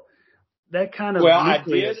all that kind of? Well, I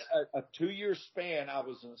did a 2-year span. I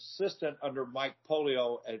was an assistant under Mike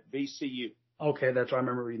Polio at VCU. Okay, that's right. I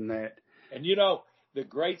remember reading that. And the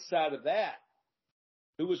great side of that,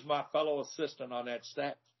 who was my fellow assistant on that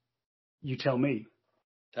staff? You tell me.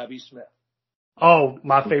 Tubby Smith. Oh,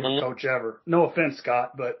 my favorite coach ever. No offense,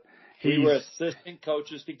 Scott, but we were assistant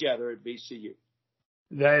coaches together at VCU.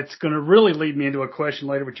 That's going to really lead me into a question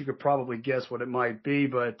later, but you could probably guess what it might be.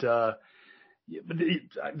 But I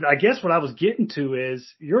guess what I was getting to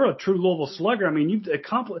is you're a true Louisville slugger. I mean, you've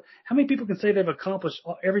accomplished. How many people can say they've accomplished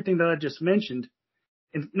everything that I just mentioned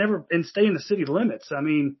and stay in the city limits? I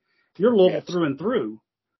mean, you're Louisville through and through.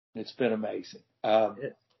 It's been amazing.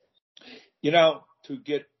 To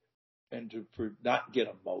get and to not get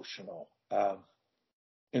emotional.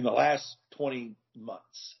 In the last 20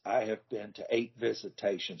 months, I have been to 8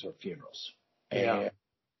 visitations or funerals. And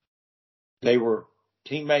they were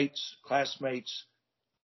teammates, classmates,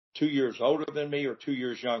 2 years older than me or 2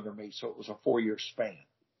 years younger than me. So it was a 4-year span.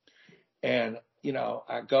 And,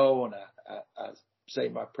 I go and I say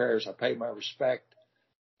my prayers, I pay my respect.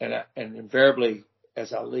 And invariably,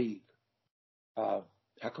 as I leave, how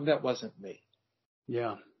come that wasn't me?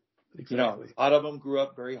 Yeah, exactly. A lot of them grew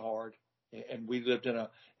up very hard. And we lived in a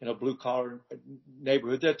blue collar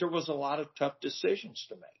neighborhood that there was a lot of tough decisions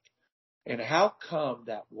to make. And how come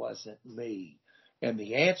that wasn't me? And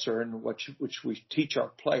the answer, and which we teach our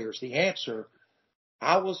players, the answer,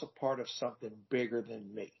 I was a part of something bigger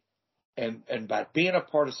than me. And by being a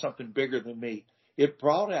part of something bigger than me, it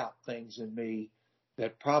brought out things in me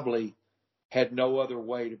that probably had no other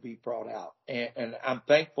way to be brought out. And I'm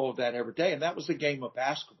thankful of that every day. And that was the game of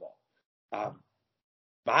basketball.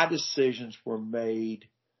 My decisions were made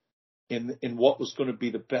in what was going to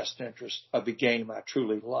be the best interest of the game I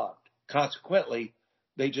truly loved. Consequently,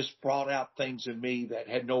 they just brought out things in me that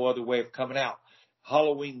had no other way of coming out.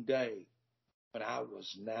 Halloween Day, when I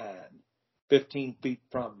was 9, 15 feet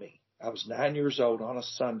from me, I was 9 years old on a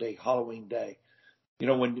Sunday, Halloween Day. You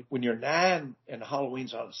know, when you're 9 and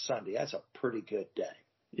Halloween's on a Sunday, that's a pretty good day.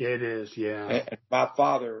 Yeah, it is, yeah. And my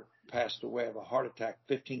father passed away of a heart attack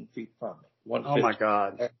 15 feet from me. Oh, my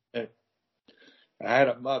God. And I had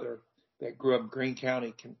a mother that grew up in Greene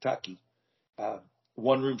County, Kentucky,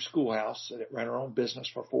 one-room schoolhouse that ran her own business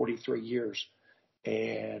for 43 years.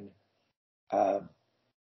 And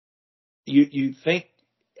you think,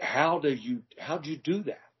 how'd you do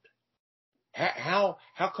that? How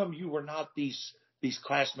come you were not these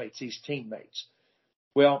classmates, these teammates?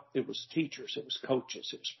 Well, it was teachers, it was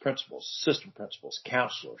coaches, it was principals, assistant principals,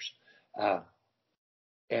 counselors,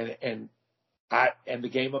 and the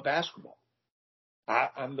game of basketball.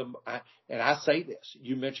 And I say this.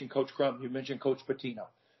 You mentioned Coach Crum. You mentioned Coach Patino.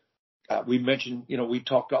 We mentioned, we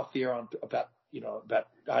talked off the air about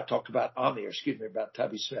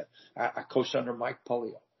Tubby Smith. I coached under Mike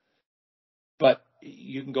Polio. But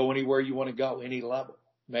you can go anywhere you want to go, any level,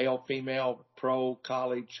 male, female, pro,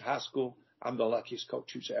 college, high school. I'm the luckiest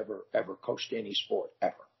coach who's ever coached any sport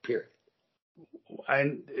ever, period.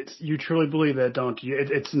 And you truly believe that, don't you?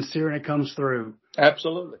 It's sincere and it comes through.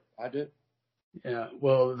 Absolutely. I do. Yeah.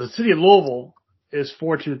 Well, the city of Louisville is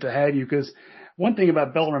fortunate to have you because one thing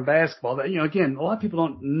about Bellarmine basketball that, again, a lot of people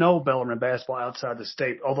don't know Bellarmine basketball outside the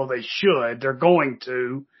state, although they should. They're going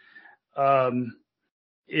to,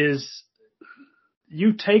 is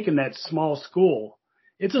you taking that small school.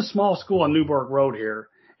 It's a small school on Newburgh Road here.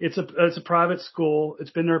 It's a private school.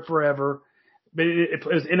 It's been there forever. But it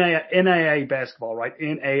was NAIA basketball, right?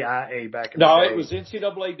 NAIA back in the day. No, it was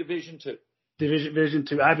NCAA Division II. Division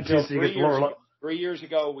II. I have a chance to get the lower level. 3 years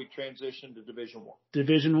ago, we transitioned to Division I.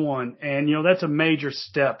 Division I. And, that's a major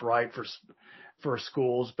step, right, for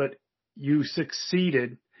schools. But you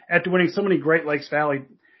succeeded after winning so many Great Lakes Valley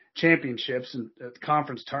championships and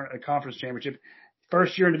conference championship.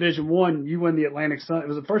 First year in Division I, you win the Atlantic Sun. It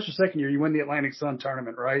was the first or second year you win the Atlantic Sun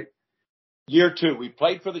tournament, right? Year 2. We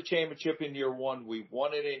played for the championship in year 1. We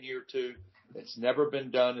won it in year 2. It's never been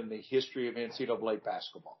done in the history of NCAA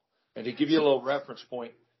basketball. And to give you a little reference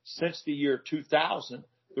point, since the year 2000,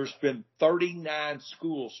 there's been 39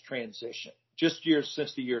 schools transition, just years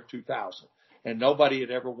since the year 2000. And nobody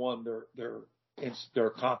had ever won their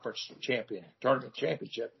conference tournament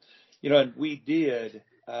championship. And we did.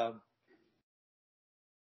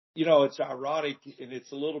 It's ironic and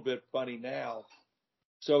it's a little bit funny now.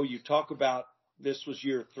 So you talk about this was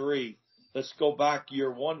year 3. Let's go back.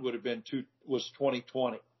 Year 1 was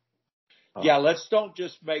 2020. Oh. Yeah, let's don't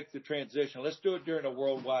just make the transition. Let's do it during a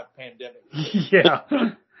worldwide pandemic. Yeah.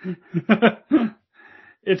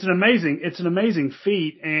 It's an amazing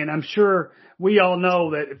feat. And I'm sure we all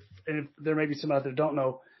know that if there may be some out there that don't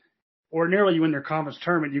know, ordinarily you win their conference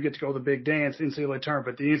tournament, you get to go to the big dance, NCAA tournament.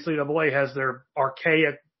 But the NCAA has their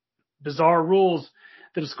archaic, bizarre rules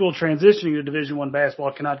that a school transitioning to Division I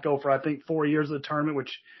basketball cannot go for, I think, 4 years of the tournament,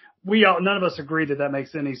 which none of us agree that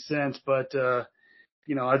makes any sense. But,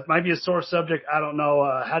 it might be a sore subject. I don't know.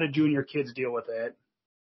 How did you and your kids deal with that?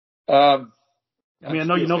 I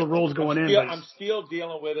know you know the rules going in. But I'm still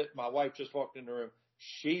dealing with it. My wife just walked in the room.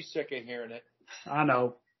 She's sick of hearing it. I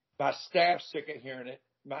know. My staff's sick of hearing it.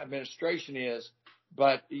 My administration is.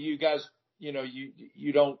 But you guys,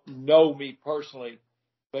 you don't know me personally.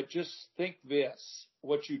 But just think this,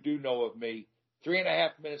 what you do know of me,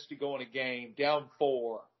 3.5 minutes to go in a game, down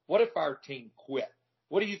 4. What if our team quit?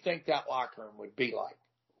 What do you think that locker room would be like?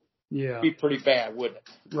 Yeah. It'd be pretty bad, wouldn't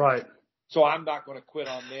it? Right. So I'm not going to quit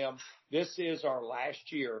on them. This is our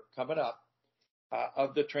last year coming up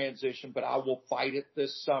of the transition, but I will fight it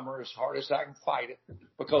this summer as hard as I can fight it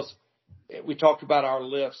because we talked about our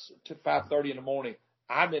lifts to 5:30 in the morning.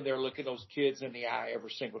 I'm in there looking those kids in the eye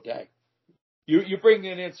every single day. You bring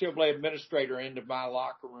an NCAA administrator into my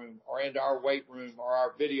locker room or into our weight room or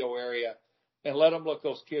our video area and let them look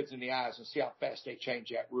those kids in the eyes and see how fast they change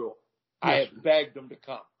that rule. Yes. I have begged them to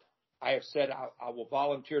come. I have said I will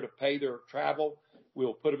volunteer to pay their travel.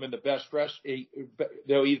 We'll put them in the best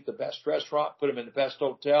they'll eat at the best restaurant, put them in the best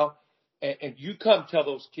hotel. And you come tell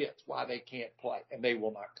those kids why they can't play, and they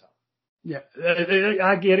will not come. Yeah,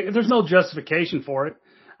 I get it. There's no justification for it.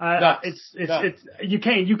 No.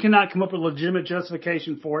 You cannot come up with a legitimate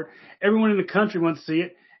justification for it. Everyone in the country wants to see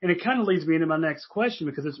it. And it kind of leads me into my next question,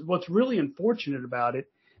 because what's really unfortunate about it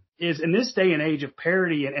is, in this day and age of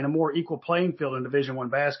parity and a more equal playing field in Division I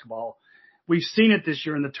basketball, we've seen it this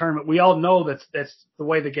year in the tournament. We all know that's the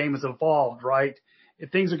way the game has evolved, right? If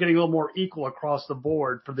things are getting a little more equal across the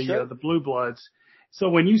board for the Blue Bloods. So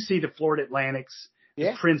when you see the Florida Atlantics,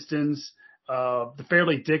 the Princetons, the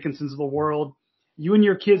Fairleigh Dickinsons of the world, you and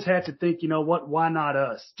your kids have to think, you know what, why not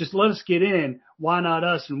us? Just let us get in. Why not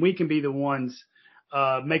us? And we can be the ones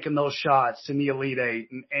making those shots in the Elite Eight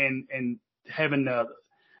and having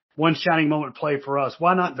one shining moment play for us.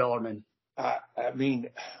 Why not Bellarmine? I mean,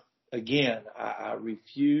 again, I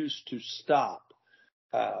refuse to stop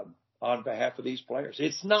on behalf of these players.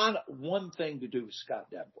 It's not one thing to do with Scott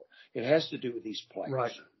Davenport. It has to do with these players.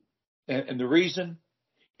 Right. And the reason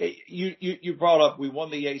you brought up, we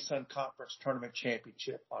won the ASUN Conference Tournament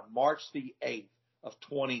Championship on March the 8th of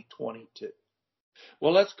 2022.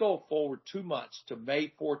 Well, let's go forward 2 months to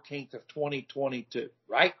May 14th of 2022,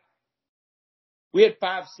 right? We had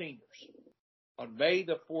 5 seniors. On May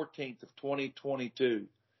the 14th of 2022,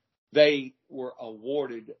 they were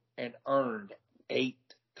awarded and earned 8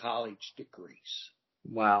 college degrees.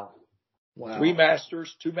 Wow. 3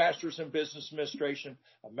 masters, 2 masters in business administration,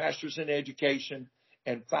 a master's in education,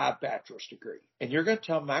 and 5 bachelor's degree. And you're going to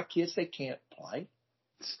tell my kids they can't play?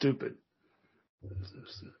 Stupid.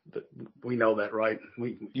 But we know that, right?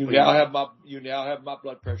 You now have my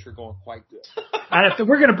blood pressure going quite good.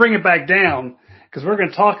 We're going to bring it back down, because we're going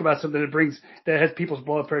to talk about something that has people's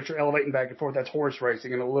blood pressure elevating back and forth. That's horse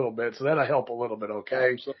racing in a little bit, so that'll help a little bit,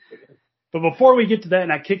 okay? Absolutely. But before we get to that,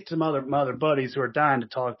 and I kicked some other buddies who are dying to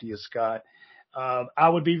talk to you, Scott, I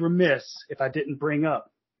would be remiss if I didn't bring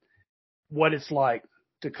up what it's like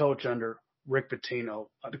to coach under Rick Pitino,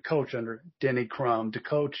 to coach under Denny Crum, to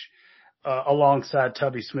coach alongside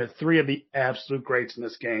Tubby Smith, 3 of the absolute greats in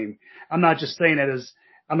this game. I'm not just saying that as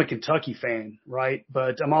I'm a Kentucky fan, right?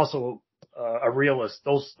 But I'm also a realist.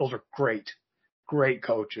 Those are great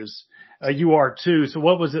coaches. You are too. So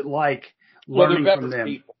what was it like learning from them?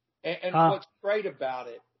 People. And what's great about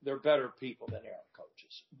it, they're better people than our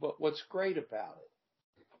coaches. But what's great about it,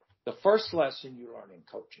 the first lesson you learn in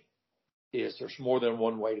coaching is there's more than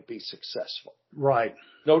one way to be successful. Right.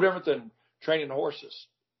 No different than training horses.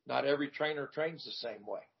 Not every trainer trains the same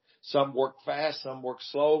way. Some work fast, some work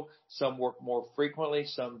slow, some work more frequently,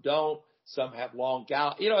 some don't, some have long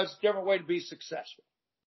gallop. It's a different way to be successful.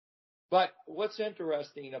 But what's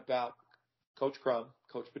interesting about Coach Crum,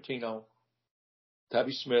 Coach Pitino,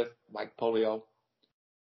 Tubby Smith, Mike Polio,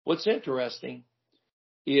 what's interesting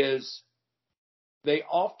is they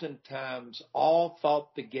oftentimes all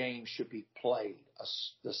thought the game should be played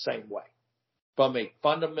the same way from a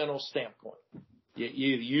fundamental standpoint. You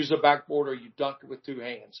either use a backboard or you dunk it with 2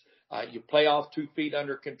 hands. You play off 2 feet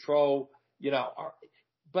under control,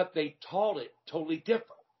 but they taught it totally different.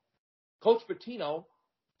 Coach Pitino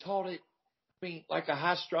taught it, like a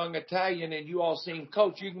high-strung Italian, and you all seen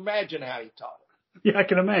Coach. You can imagine how he taught it. Yeah, I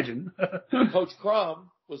can imagine. Coach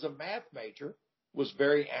Crum was a math major, was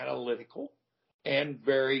very analytical, and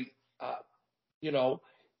very,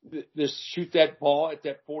 this shoot that ball at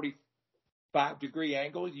that 45-degree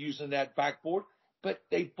angle using that backboard. But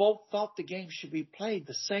they both thought the game should be played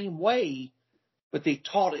the same way, but they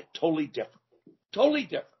taught it totally different. Totally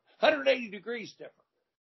different. 180 degrees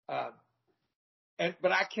different.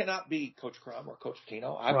 But I cannot be Coach Crum or Coach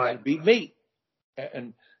Pitino. I've got to be me.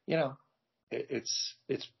 And it's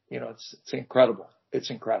incredible.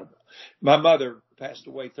 It's incredible. My mother passed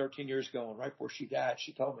away 13 years ago, and right before she died,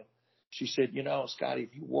 she told me, she said, Scotty,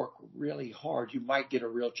 if you work really hard, you might get a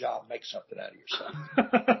real job, make something out of yourself.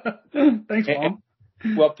 Thanks, Mom.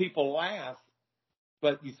 Well, people laugh,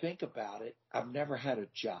 but you think about it, I've never had a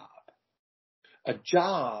job. A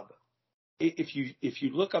job, if you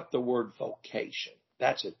look up the word vocation,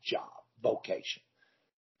 that's a job, vocation.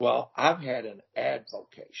 Well, I've had an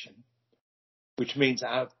advocation, which means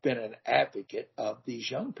I've been an advocate of these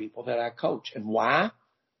young people that I coach. And why?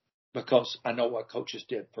 Because I know what coaches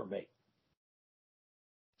did for me.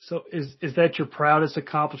 So is that your proudest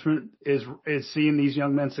accomplishment, is seeing these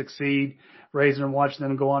young men succeed, raising and watching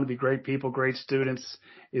them go on to be great people, great students?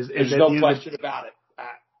 There's no question about it.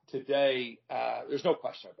 Today, there's no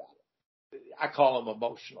question about it. I call them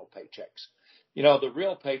emotional paychecks. The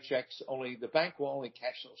real paychecks, the bank will only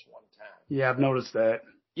cash those one time. Yeah, I've noticed that.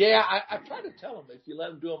 Yeah, I try to tell them if you let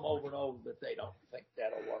them do them over and over that they don't think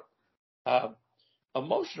that'll work.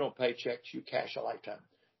 Emotional paychecks, you cash a lifetime.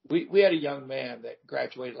 We had a young man that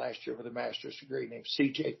graduated last year with a master's degree named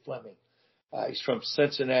C.J. Fleming. He's from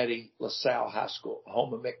Cincinnati LaSalle High School,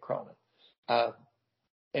 home of Mick Cronin.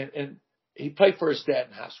 And he played for his dad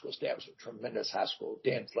in high school. His dad was a tremendous high school.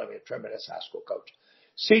 Dan Fleming, a tremendous high school coach.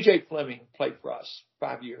 C.J. Fleming played for us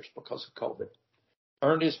 5 years because of COVID.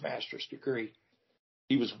 Earned his master's degree.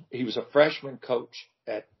 He was a freshman coach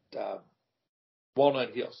at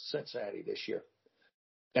Walnut Hills, Cincinnati this year.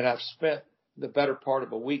 And I've spent the better part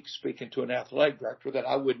of a week speaking to an athletic director that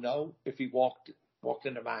I would know if he walked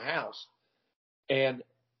into my house. And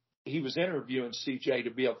he was interviewing CJ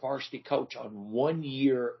to be a varsity coach on 1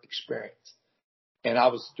 year experience. And I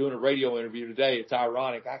was doing a radio interview today. It's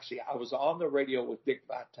ironic. Actually, I was on the radio with Dick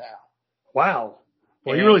Vitale. Wow.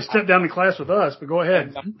 Well, you really stepped down in class with us, but go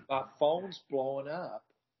ahead. My phone's blowing up,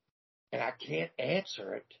 and I can't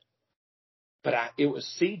answer it. But it was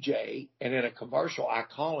CJ, and in a commercial, I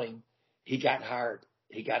call him. He got hired.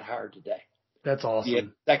 He got hired today. That's awesome. He had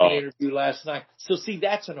a second interview last night. So, see,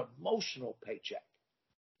 that's an emotional paycheck.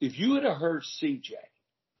 If you would have heard CJ,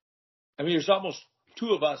 I mean, there's almost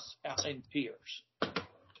two of us out in tears.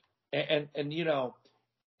 And you know,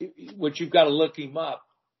 what you've got to look him up,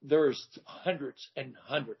 there's hundreds and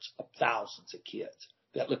hundreds of thousands of kids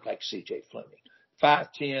that look like C.J. Fleming.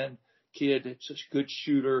 5'10", kid, it's a good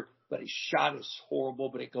shooter, but his shot is horrible,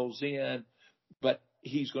 but it goes in. But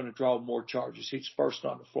he's going to draw more charges. He's first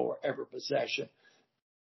on the floor every possession.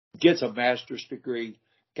 Gets a master's degree,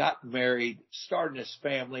 got married, started his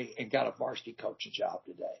family, and got a varsity coaching job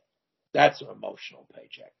today. That's an emotional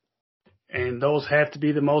paycheck. And those have to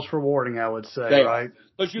be the most rewarding, I would say, right?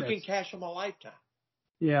 Because you can cash them a lifetime.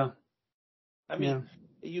 Yeah. I mean,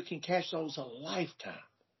 you can cash those a lifetime.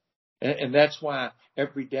 And that's why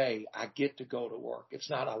every day I get to go to work. It's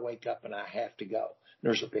not I wake up and I have to go.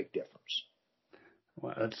 There's a big difference.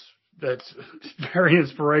 Well, that's very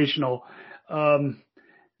inspirational. The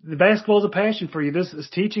basketball is a passion for you. This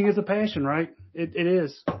teaching is a passion, right? It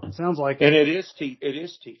is. It sounds like. And it is teaching. It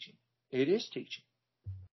is teaching.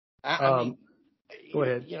 I mean, go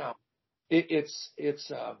ahead. You know, it's.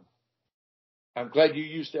 I'm glad you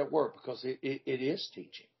used that word because it is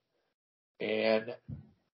teaching, and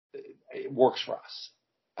it works for us.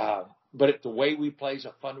 But the way we play is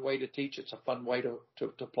a fun way to teach. It's a fun way to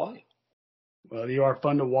play. Well, you are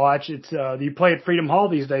fun to watch. It's you play at Freedom Hall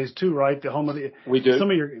these days too, right? The home of the we do.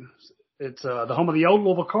 Some of your it's the home of the old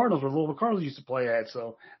Louisville Cardinals, where the Louisville Cardinals used to play at.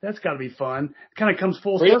 So that's got to be fun. It kind of comes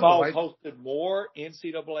full circle. Freedom Hall right? hosted more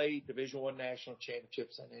NCAA Division I national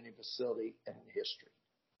championships than any facility in history.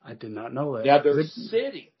 I did not know that. Now there's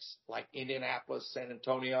cities like Indianapolis, San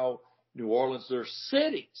Antonio, New Orleans. There's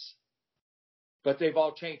cities, but they've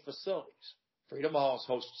all changed facilities. Freedom Hall has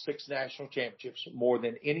hosted 6 national championships, more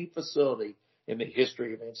than any facility in the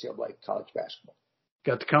history of NCAA college basketball.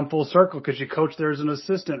 Got to come full circle because you coached there as an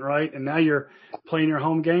assistant, right? And now you're playing your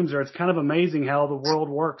home games there. It's kind of amazing how the world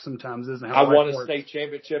works sometimes, isn't it? I won a state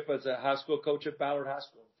championship as a high school coach at Ballard High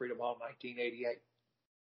School in Freedom Hall in 1988.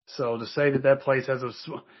 So to say that place has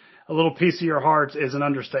a little piece of your heart is an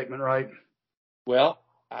understatement, right? Well,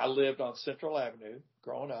 I lived on Central Avenue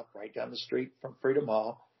growing up right down the street from Freedom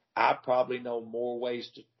Hall. I probably know more ways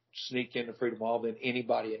to sneak into Freedom Hall than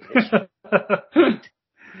anybody in history.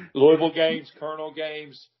 Louisville games, Colonel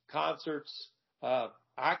games, concerts. I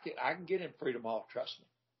can get in Freedom Hall, trust me.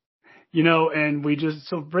 You know, and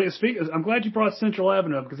I'm glad you brought Central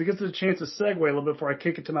Avenue up because it gives us a chance to segue a little bit before I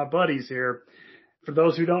kick it to my buddies here. For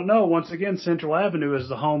those who don't know, once again, Central Avenue is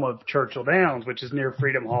the home of Churchill Downs, which is near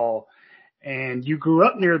Freedom Hall. And you grew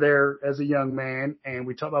up near there as a young man, and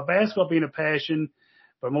we talk about basketball being a passion.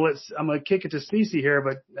 But I'm gonna kick it to Cece here,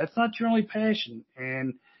 but that's not your only passion.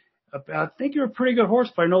 And I think you're a pretty good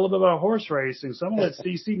horse player. I know a little bit about horse racing, so I'm gonna let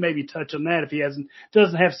Cece maybe touch on that if he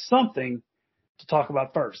doesn't have something to talk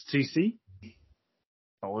about first. Cece?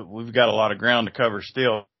 Well, we've got a lot of ground to cover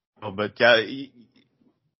still, but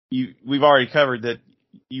we've already covered that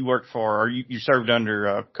you worked for, or you served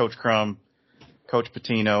under Coach Crum, Coach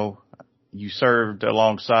Patino. You served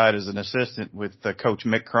alongside as an assistant with Coach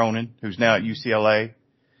Mick Cronin, who's now at UCLA.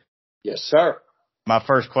 Yes, sir. My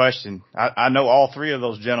first question, I know all 3 of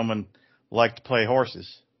those gentlemen like to play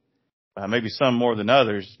horses, maybe some more than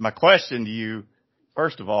others. My question to you,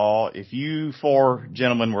 first of all, if you 4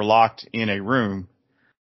 gentlemen were locked in a room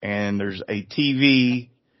and there's a TV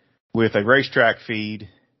with a racetrack feed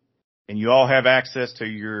and you all have access to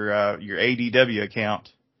your ADW account,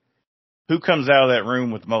 who comes out of that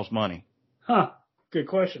room with the most money? Huh. Good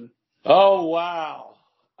question. Oh, wow.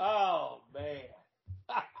 Oh, man.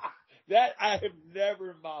 That I have never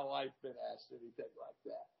in my life been asked anything like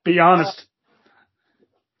that. Be honest.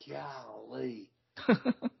 Golly.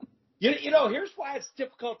 You know, here's why it's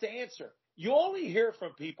difficult to answer. you only hear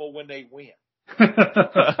from people when they win.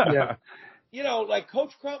 Yeah. You know, like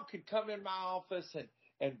Coach Crump could come in my office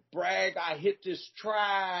and brag, I hit this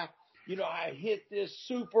try, you know, I hit this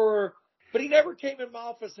super, but he never came in my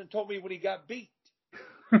office and told me when he got beat.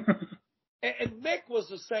 And Mick was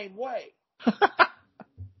the same way.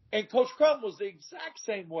 And Coach Crump was the exact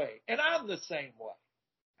same way. And I'm the same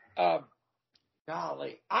way.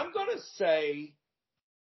 Golly, I'm going to say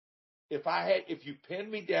if you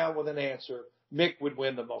pinned me down with an answer, Mick would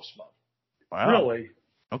win the most money. Wow. Really?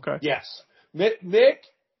 Okay. Yes. When Mick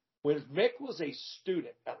was a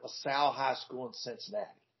student at LaSalle High School in Cincinnati,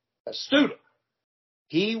 a student,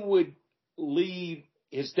 he would leave.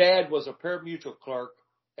 His dad was a parimutuel clerk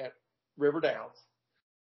at River Downs.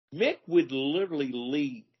 Mick would literally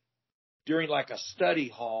leave during like a study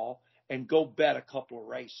hall and go bet a couple of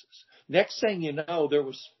races. Next thing you know, there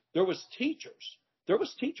was teachers. There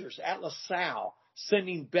was teachers at LaSalle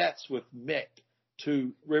sending bets with Mick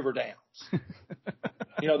to River Downs.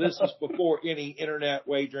 You know, this is before any internet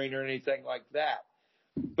wagering or anything like that.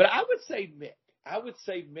 But I would say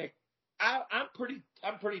Mick. I'm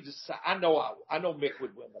pretty decided. I know Mick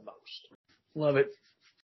would win the most. Love it.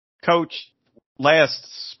 Coach,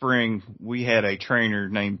 last spring we had a trainer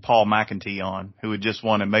named Paul McEntee on who had just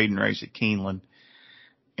won a maiden race at Keeneland.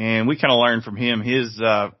 And we kind of learned from him his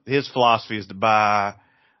philosophy is to buy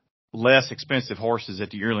less expensive horses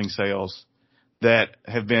at the yearling sales that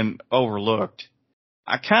have been overlooked.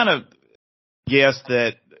 I kind of guess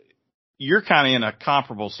that you're kind of in a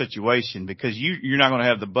comparable situation because you're not going to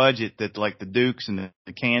have the budget that like the Dukes and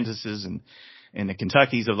the Kansases and the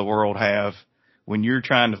Kentuckys of the world have when you're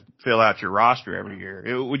trying to fill out your roster every year.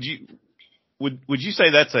 Would you say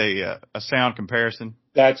that's a sound comparison?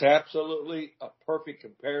 That's absolutely a perfect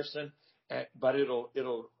comparison, but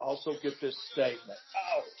it'll also get this statement.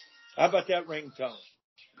 Oh, how about that ringtone?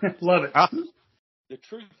 Love it. The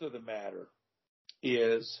truth of the matter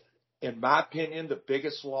is, in my opinion, the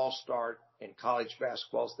biggest lost art in college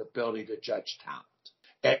basketball is the ability to judge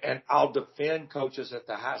talent. And I'll defend coaches at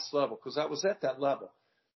the highest level because I was at that level.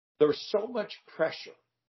 There's so much pressure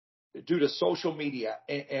due to social media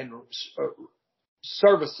and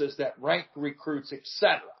services that rank recruits,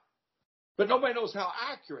 etc. But nobody knows how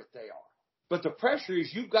accurate they are. But the pressure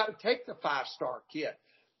is you've got to take the 5-star kid.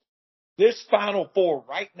 This Final Four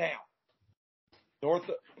right now,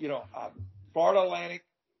 Florida Atlantic,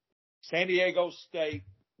 San Diego State,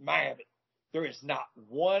 Miami. There is not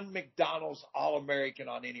one McDonald's All-American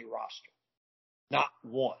on any roster. Not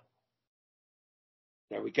one.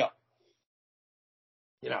 There we go.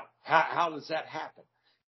 You know, how does that happen?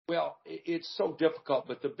 Well, it's so difficult,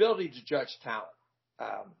 but the ability to judge talent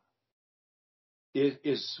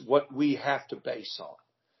is what we have to base on,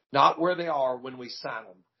 not where they are when we sign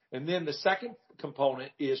them. And then the second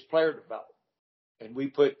component is player development. And we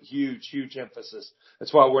put huge emphasis.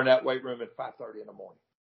 That's why we're in that weight room at 5:30 in the morning.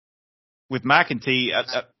 With McEntee,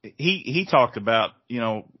 he talked about, you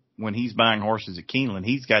know, when he's buying horses at Keeneland,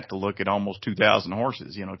 he's got to look at almost 2,000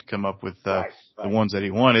 horses, you know, to come up with the ones that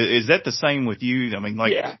he wanted. Is that the same with you? I mean,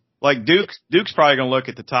 like Duke's probably going to look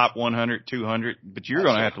at the top 100, 200, but you're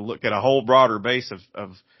going to have to look at a whole broader base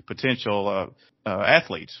of potential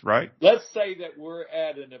athletes, right? Let's say that we're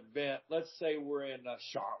at an event. Let's say we're in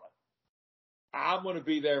Charlotte. I'm going to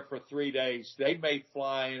be there for 3 days. They may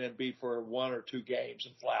fly in and be for 1 or 2 games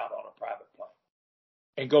and fly out on a private plane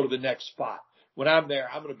and go to the next spot. When I'm there,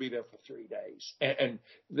 I'm going to be there for 3 days. And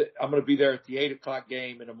I'm going to be there at the 8 o'clock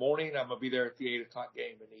game in the morning. I'm going to be there at the 8 o'clock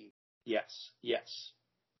game in the evening. Yes.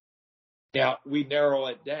 Now, we narrow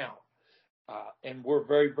it down, and we're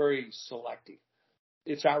very, very selective.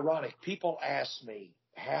 It's ironic. People ask me,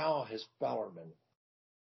 how has Bellarmine –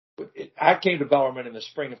 I came to Bellarmine in the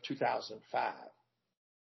spring of 2005.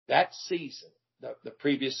 That season, the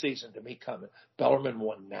previous season to me coming, Bellarmine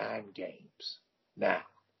won 9 games. 9.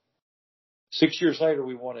 6 years later,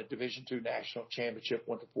 we won a Division II national championship,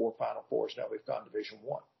 went to 4 Final Fours. Now we've gone Division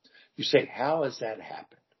I. You say, how has that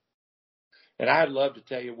happened? And I'd love to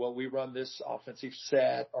tell you, well, we run this offensive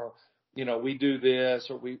set, or, you know, we do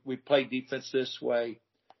this, or we play defense this way.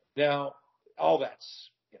 Now, all that's,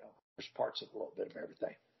 you know, there's parts of a little bit of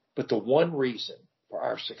everything. But the one reason for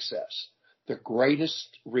our success, the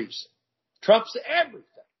greatest reason, trumps everything,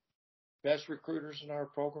 best recruiters in our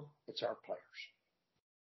program, it's our players.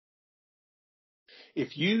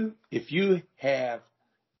 If you have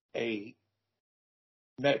a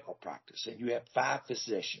medical practice and you have 5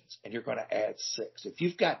 physicians and you're going to add 6, if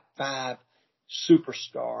you've got 5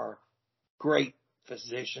 superstar, great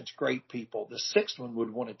physicians, great people, the 6th one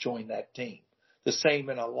would want to join that team. The same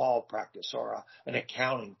in a law practice or an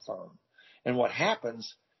accounting firm. And what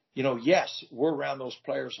happens yes, we're around those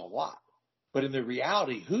players a lot, but in the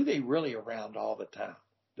reality, who they really around all the time?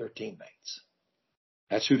 Their teammates.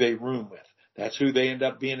 That's who they room with. That's who they end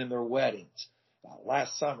up being in their weddings.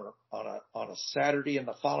 Last summer, on a Saturday and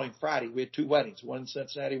the following Friday, we had 2 weddings, one in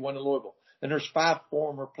Cincinnati, one in Louisville. And there's 5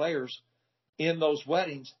 former players in those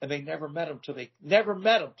weddings, and they never met them till they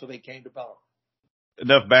came to Bellarmine.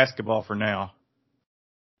 Enough basketball for now.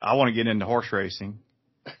 I want to get into horse racing.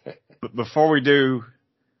 But before we do,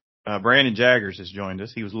 Brandon Jaggers has joined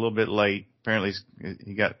us. He was a little bit late. Apparently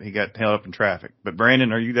he got held up in traffic. But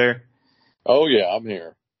Brandon, are you there? Oh yeah, I'm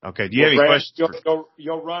here. Okay. Do you have any questions?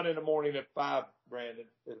 You'll run in the morning at 5, Brandon.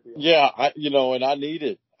 Yeah, and I need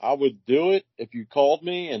it. I would do it if you called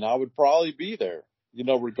me, and I would probably be there.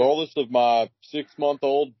 Regardless of my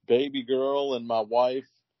 6-month-old baby girl and my wife,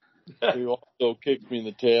 who also kicks me in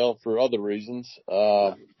the tail for other reasons,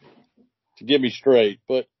 to get me straight.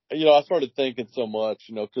 But, I started thinking so much,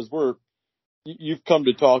 because you've come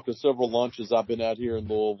to talk to several lunches I've been at here in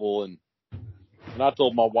Louisville, and I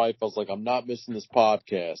told my wife, I was like, I'm not missing this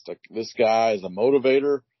podcast. Like, this guy is a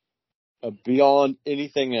motivator beyond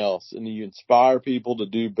anything else, and you inspire people to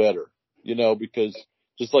do better, because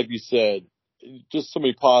just like you said, just so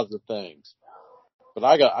many positive things. But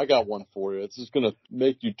I got one for you. It's just going to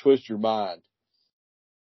make you twist your mind.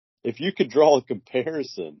 If you could draw a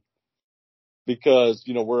comparison, because,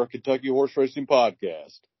 we're a Kentucky horse racing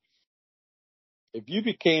podcast. If you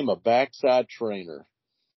became a backside trainer,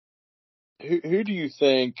 who do you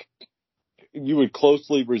think you would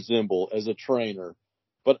closely resemble as a trainer?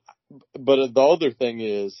 But the other thing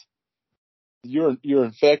is your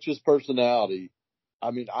infectious personality.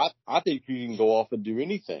 I mean, I think you can go off and do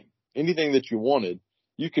anything that you wanted.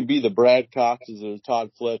 You can be the Brad Coxes or the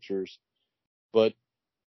Todd Fletchers, but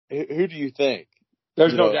who do you think?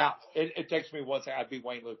 There's no doubt. It takes me one second. I'd be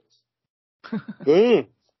Wayne Lucas. Boom.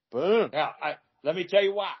 Now, let me tell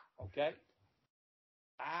you why, okay?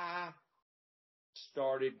 I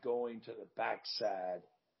started going to the backside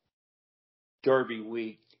Derby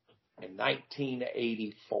week in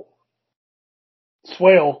 1984.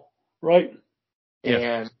 Swale, right? Yeah.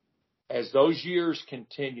 And as those years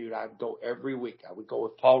continued, I'd go every week. I would go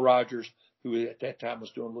with Paul Rogers, who at that time was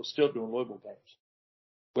still doing Louisville games.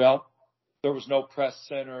 Well, there was no press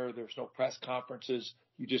center. There was no press conferences.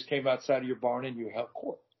 You just came outside of your barn and you held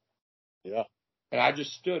court. Yeah. And I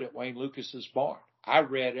just stood at Wayne Lucas's barn. I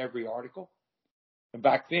read every article. And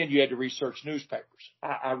back then you had to research newspapers.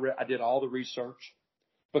 I did all the research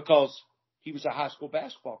because he was a high school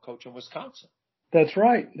basketball coach in Wisconsin. That's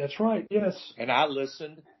right. Yes. And I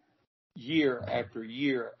listened year after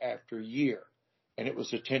year after year. And it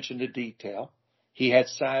was attention to detail. He had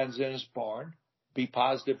signs in his barn, be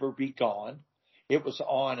positive or be gone. It was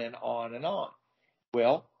on and on and on.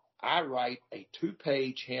 Well, I write a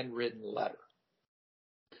 2-page handwritten letter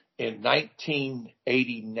in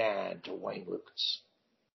 1989 to Wayne Lucas.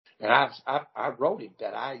 And I wrote him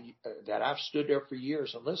that I've stood there for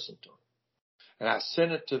years and listened to him. And I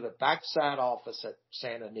sent it to the backside office at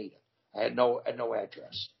Santa Anita. I had no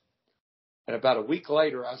address. And about a week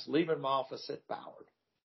later, I was leaving my office at Ballard.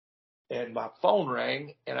 And my phone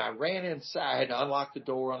rang, and I ran inside, unlocked the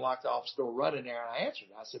office door, run in there, and I answered.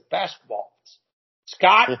 I said, basketball office.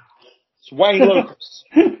 Scott, it's Wayne Lucas.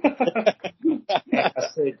 And I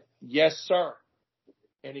said, yes, sir.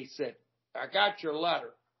 And he said, I got your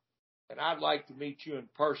letter, and I'd like to meet you in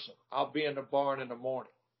person. I'll be in the barn in the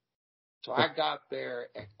morning. So I got there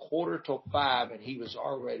at 4:45, and he was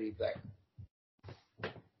already there.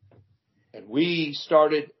 And we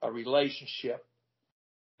started a relationship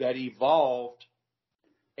that evolved.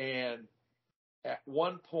 And at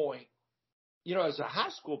one point, as a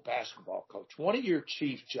high school basketball coach, one of your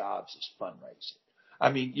chief jobs is fundraising.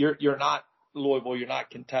 I mean, you're not Louisville, you're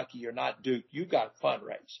not Kentucky, you're not Duke. You got to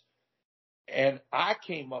fundraise. And I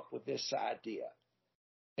came up with this idea.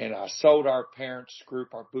 And I sold our parents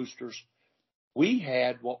group, our boosters. We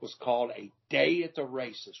had what was called a day at the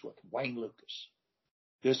races with Wayne Lucas.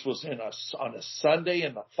 This was on a Sunday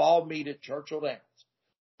in the fall meet at Churchill Downs.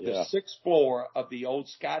 The 6th floor of the old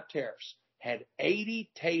Sky Terrace had 80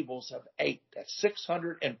 tables of 8. That's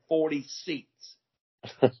 640 seats.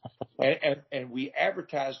 and we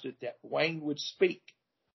advertised it that Wayne would speak.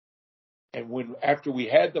 And after we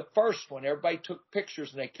had the first one, everybody took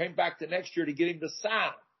pictures and they came back the next year to get him to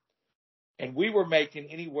sign. And we were making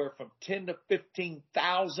anywhere from $10,000 to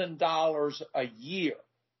 $15,000 a year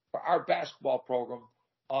for our basketball program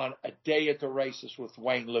on a day at the races with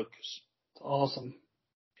Wayne Lucas. Awesome.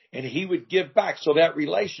 And he would give back. So that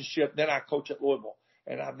relationship, then I coach at Louisville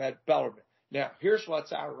and I'm at Bellarmine. Now, here's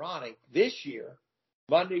what's ironic. This year,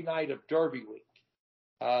 Monday night of Derby week,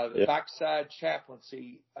 The Backside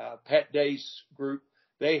Chaplaincy, Pat Day's group,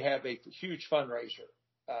 they have a huge fundraiser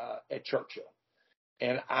at Churchill.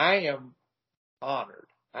 And I am honored.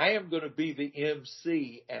 I am going to be the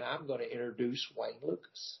MC, and I'm going to introduce Wayne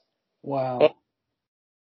Lucas. Wow.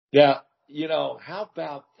 Now, how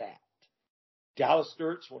about that? Dallas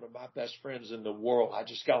Stewart's one of my best friends in the world. I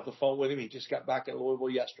just got off the phone with him. He just got back in Louisville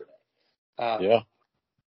yesterday. And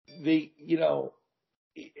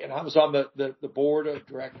I was on the board of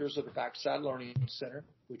directors of the Backside Learning Center,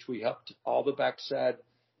 which we helped all the Backside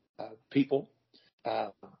people.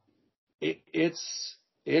 It's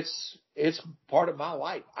part of my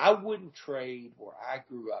life. I wouldn't trade where I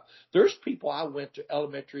grew up. There's people I went to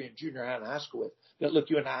elementary and junior high and high school with that look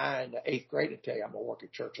you in the eye in the 8th grade and tell you I'm going to work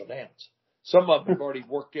at Churchill Downs. Some of them have already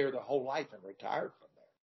worked there their whole life and retired from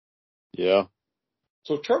there. Yeah.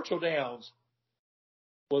 So Churchill Downs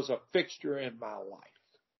was a fixture in my life.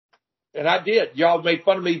 And I did. Y'all made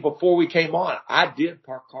fun of me before we came on. I did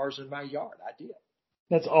park cars in my yard. I did.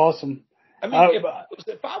 That's awesome. I mean,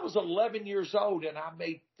 if I was 11 years old and I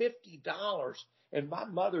made $50 and my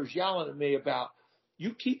mother's yelling at me about,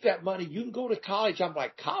 you keep that money, you can go to college. I'm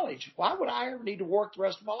like, college? Why would I ever need to work the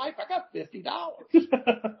rest of my life? I got $50.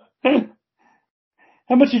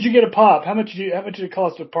 How much did you get a pop? How much did it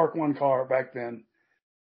cost to park one car back then?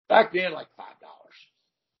 Back then, like $5.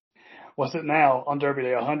 What's it now on Derby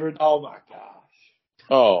Day? 100? Oh my gosh.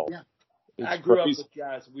 Oh. Yeah. I grew up with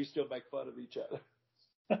guys and we still make fun of each other.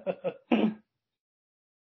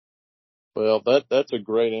 Well, that's a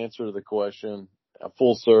great answer to the question.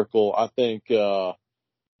 Full circle. I think if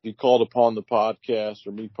you called upon the podcast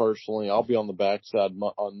or me personally, I'll be on the backside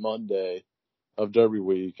on Monday of Derby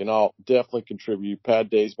Week, and I'll definitely contribute. Pat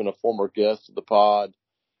Day's been a former guest of the pod,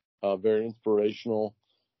 very inspirational.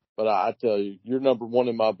 But I tell you, you're number one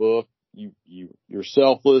in my book. You're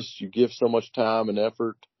selfless. You give so much time and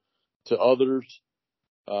effort to others.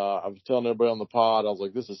 I was telling everybody on the pod, I was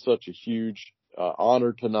like, this is such a huge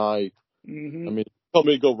honor tonight. Mm-hmm. I mean, tell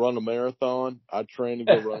me to go run a marathon. I train to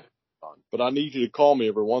go run a marathon. But I need you to call me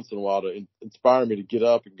every once in a while to inspire me to get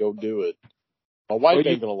up and go do it. My wife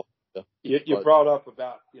ain't going to like it. You brought up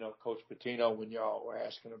about, Coach Pitino when y'all were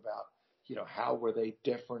asking about, how were they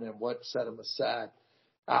different and what set them aside.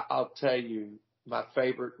 I'll tell you my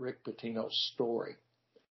favorite Rick Pitino story.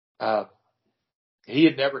 He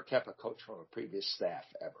had never kept a coach from a previous staff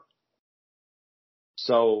ever.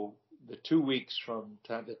 So the 2 weeks from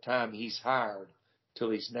the time he's hired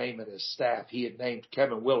till he's naming his staff, he had named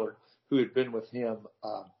Kevin Willard, who had been with him,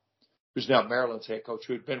 who's now Maryland's head coach,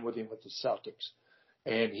 who had been with him with the Celtics.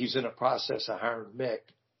 And he's in a process of hiring Mick.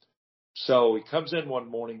 So he comes in one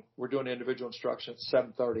morning. We're doing individual instruction at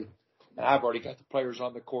 7:30. And I've already got the players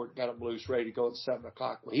on the court, got them loose, ready to go at 7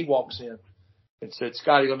 o'clock. Well, he walks in and said,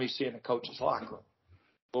 Scotty, let me see in the coach's locker room.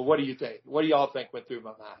 Well, what do you think? What do y'all think went through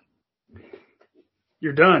my mind?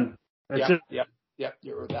 You're done. That's it. Yep.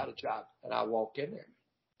 You're without a job. And I walk in there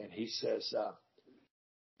and he said, Scott,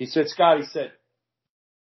 he said,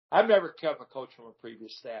 I've never kept a coach from a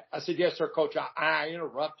previous staff. I said, yes, sir, coach. I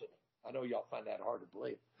interrupted him. I know y'all find that hard to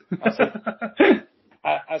believe.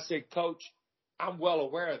 I said, coach, I'm well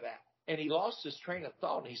aware of that. And he lost his train of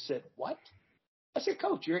thought and he said, what? I said,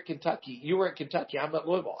 coach, you're at Kentucky. You were at Kentucky. I'm at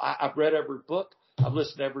Louisville. I've read every book. I've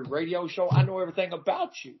listened to every radio show. I know everything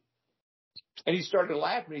about you. And he started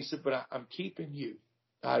laughing. He said, but I'm keeping you.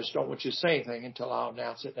 I just don't want you to say anything until I'll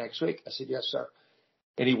announce it next week. I said, yes, sir.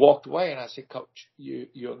 And he walked away and I said, coach,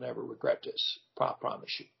 you'll never regret this. I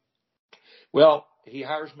promise you. Well, he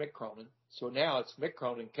hires Mick Cronin. So now it's Mick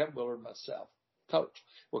Cronin, Kevin Willard, and myself. Coach.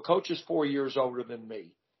 Well, coach is 4 years older than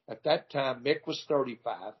me. At that time, Mick was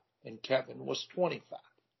 35 and Kevin was 25.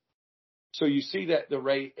 So you see that the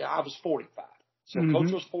rate, I was 45. So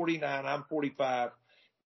coach was 49, I'm 45,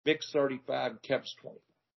 Mick's 35, and Kevin's 25.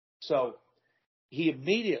 So he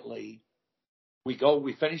immediately, we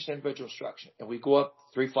finish individual instruction and we go up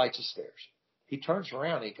 3 flights of stairs. He turns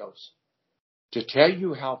around and he goes, to tell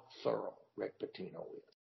you how thorough Rick Pitino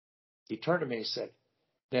is. He turned to me and said,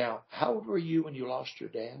 now, how old were you when you lost your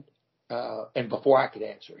dad? And before I could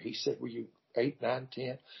answer, he said, were you 8, 9,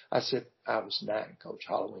 10? I said, I was 9, Coach,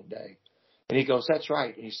 Halloween Day. And he goes, that's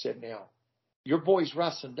right. And he said, now, your boys,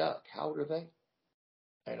 Russ and Doug, how old are they?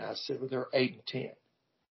 And I said, well, they're 8 and 10.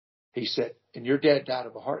 He said, and your dad died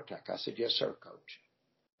of a heart attack. I said, yes, sir, Coach.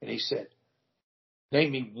 And he said,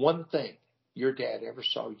 name me one thing your dad ever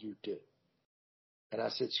saw you do. And I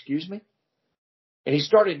said, excuse me? And he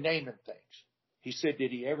started naming things. He said,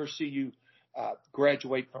 did he ever see you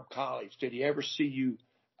graduate from college? Did he ever see you,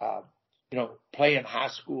 play in high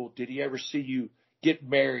school? Did he ever see you get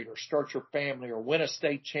married or start your family or win a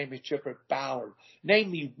state championship at Ballard.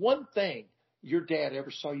 Name me one thing your dad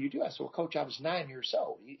ever saw you do. I said, well, Coach, I was 9 years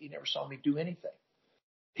old. He never saw me do anything.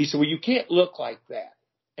 He said, well, you can't look like that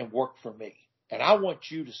and work for me. And I want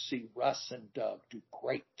you to see Russ and Doug do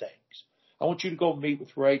great things. I want you to go meet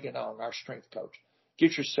with Reagan on our strength coach.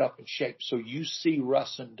 Get yourself in shape so you see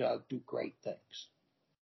Russ and Doug do great things.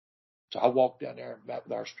 So I walked down there and met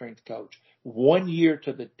with our strength coach. 1 year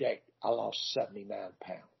to the date, I lost 79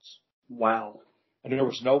 pounds. Wow. And there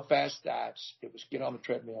was no fast diets. It was get on the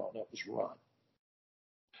treadmill and it was run.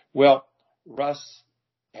 Well, Russ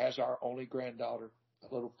has our only granddaughter,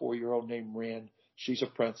 a little 4-year-old named Ren. She's a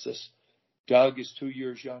princess. Doug is 2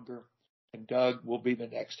 years younger, and Doug will be the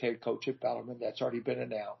next head coach at Bellarmine. That's already been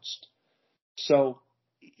announced. So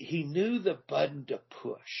he knew the button to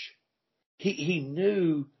push. He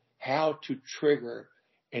knew how to trigger,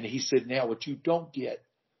 and he said, now what you don't get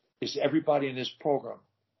is everybody in this program,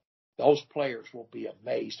 those players will be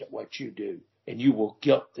amazed at what you do, and you will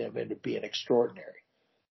guilt them into being extraordinary.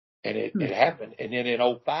 And it happened. And then in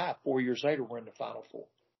 2005, 4 years later, we're in the Final Four.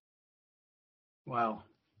 Wow.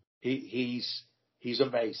 He's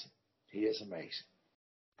amazing. He is amazing.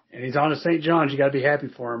 And he's on to St. John's. You got to be happy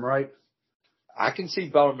for him, right? I can see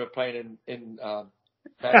Bellarmine playing in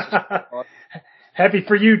Happy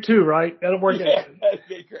for you too, right? That'll work. Yeah, that'd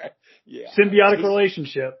be great. Yeah. Symbiotic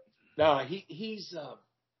relationship. No, he's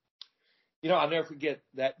I'll never forget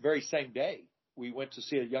that very same day we went to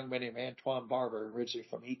see a young man named Antoine Barber, originally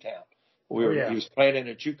from E-Town. He was playing in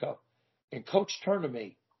a JUCO, and Coach turned to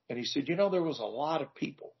me and he said, there was a lot of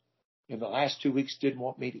people in the last 2 weeks didn't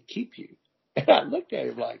want me to keep you. And I looked at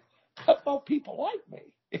him like, I thought people liked me.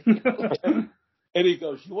 And he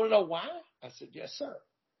goes, you want to know why? I said, yes, sir.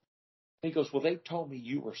 And he goes, well, they told me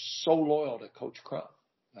you were so loyal to Coach Crum.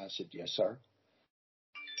 I said, yes, sir.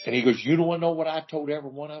 And he goes, you don't want to know what I told every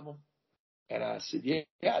one of them? And I said, yeah,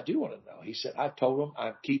 I do want to know. He said, I told him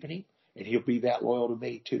I'm keeping him, and he'll be that loyal to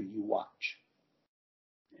me too. You watch.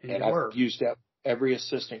 And I've used that every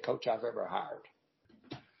assistant coach I've ever hired.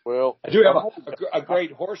 Well, I do have a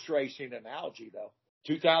great horse racing analogy, though.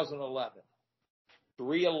 2011,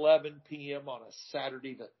 3:11 p.m. on a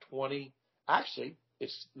Saturday, the 20. Actually,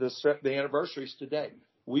 it's the anniversary is today.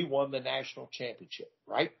 We won the national championship,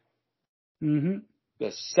 right? Mm-hmm.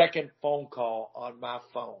 The second phone call on my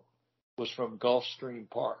phone was from Gulfstream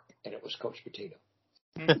Park, and it was Coach Pitino.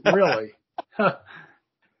 Really?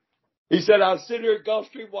 He said, I was sitting here at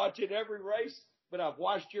Gulfstream watching every race, but I've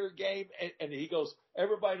watched your game. And he goes,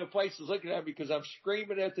 everybody in the place is looking at me because I'm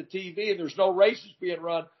screaming at the TV and there's no races being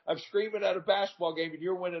run. I'm screaming at a basketball game and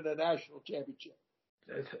you're winning a national championship.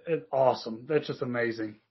 It's awesome. That's just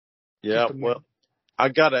amazing. Yeah. Well, I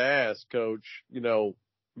got to ask, Coach,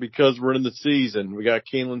 because we're in the season, we got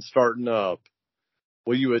Keeneland starting up.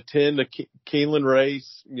 Will you attend a Keeneland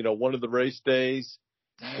race, one of the race days?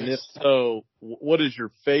 And if so, what is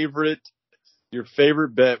your favorite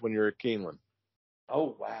bet when you're at Keeneland?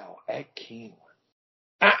 Oh, wow. At Keeneland.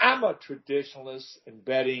 I'm a traditionalist in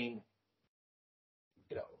betting,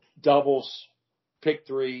 doubles, pick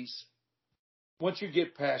threes. Once you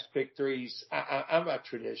get past pick threes, I'm a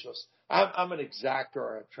traditionalist. I'm an exactor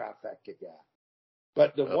or a trifecta guy.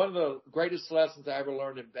 But one of the greatest lessons I ever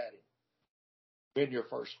learned in betting, win your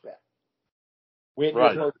first bet. Win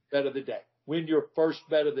your first bet of the day. Win your first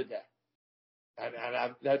bet of the day.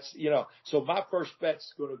 And that's, so my first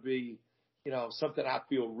bet's going to be, something I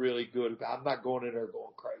feel really good about. I'm not going in there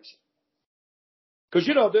going crazy. Because,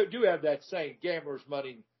 they do have that saying, gambler's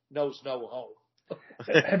money knows no home.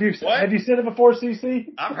 Have you said it before, CC?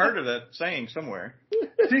 I've heard of that saying somewhere.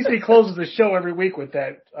 CC closes the show every week with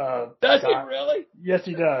that. Does he really? Yes,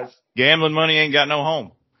 he does. Gambling money ain't got no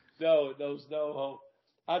home. No, it knows no home.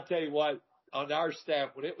 I'll tell you what, on our staff,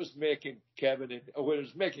 when it was Mick and Kevin, when it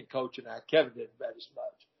was Mick and Coach and I, Kevin didn't bet as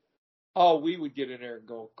much. Oh, we would get in there and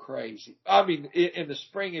go crazy. I mean, in the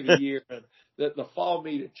spring of the year, and the fall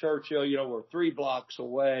meet at Churchill, we're 3 blocks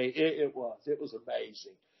away. It was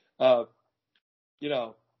amazing.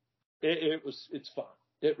 It's fun.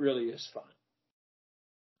 It really is fun.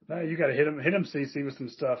 No, you got to hit him, CC, with some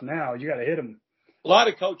stuff now. You got to hit him. A lot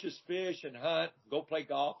of coaches fish and hunt, go play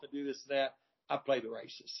golf and do this and that. I play the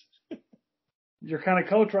races. You're kind of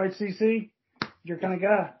coach, right, CC? You're kind of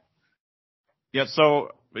guy. Yeah,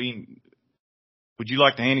 so, would you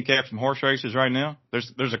like to handicap some horse races right now?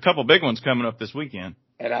 There's a couple big ones coming up this weekend.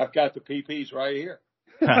 And I've got the PPs right here.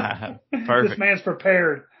 Perfect. This man's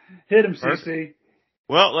prepared. Hit him, Perfect. CC.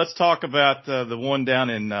 Well, let's talk about the one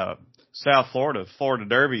down in South Florida. Florida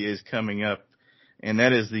Derby is coming up, and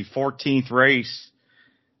that is the 14th race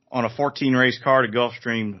on a 14-race card at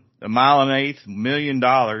Gulfstream a mile and an eighth, $1 million.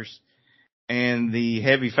 And the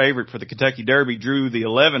heavy favorite for the Kentucky Derby drew the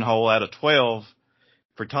 11 hole out of 12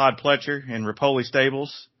 for Todd Pletcher and Rapoli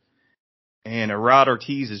Stables. And Rod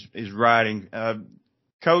Ortiz is riding.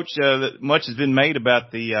 Coach, much has been made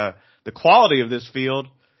about the quality of this field.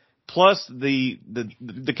 Plus the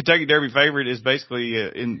Kentucky Derby favorite is basically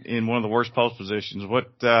in one of the worst post positions.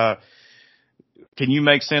 What can you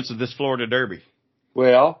make sense of this Florida Derby?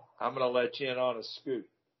 Well, I'm going to let you in on a scoop.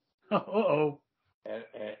 Uh-oh.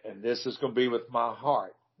 And this is going to be with my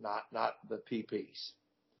heart, not the PPs.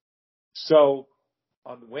 So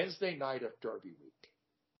on Wednesday night of Derby week,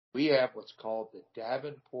 we have what's called the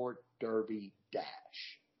Davenport Derby Dash.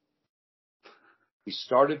 We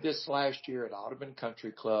started this last year at Audubon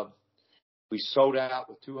Country Club. We sold out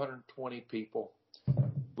with 220 people.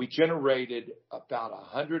 We generated about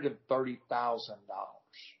 $130,000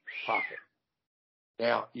 profit.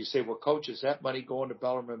 Now, you say, well, Coach, is that money going to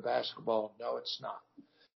Bellarmine basketball? No, it's not.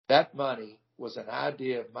 That money was an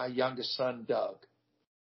idea of my youngest son, Doug.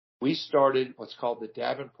 We started what's called the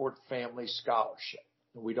Davenport Family Scholarship.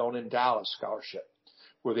 We don't endow a scholarship.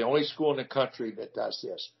 We're the only school in the country that does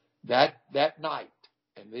this. That night,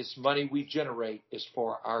 and this money we generate is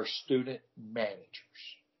for our student managers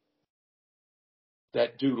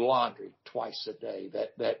that do laundry twice a day,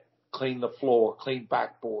 that clean the floor, clean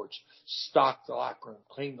backboards, stock the locker room,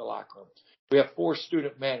 clean the locker room. We have 4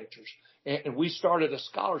 student managers, and we started a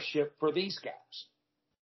scholarship for these guys.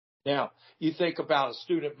 Now, you think about a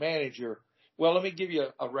student manager. Well, let me give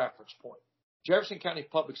you a reference point. Jefferson County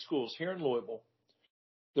Public Schools here in Louisville,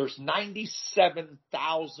 there's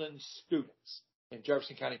 97,000 students in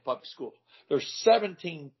Jefferson County Public Schools. There's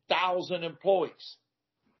 17,000 employees.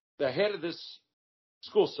 The head of this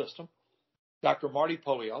school system, Dr. Marty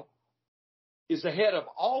Polio, is the head of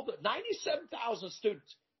all the 97,000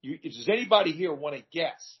 students. Does anybody here want to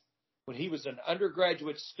guess when he was an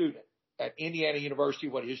undergraduate student at Indiana University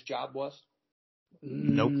what his job was?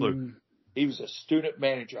 No clue. He was a student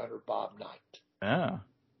manager under Bob Knight. Ah.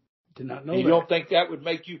 Did not know You that. don't think that would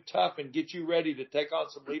make you tough and get you ready to take on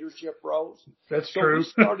some leadership roles? That's so true. We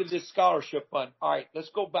started this scholarship fund. All right, let's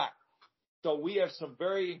go back. So we have some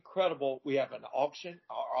very incredible, we have an auction.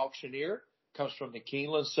 Our auctioneer comes from the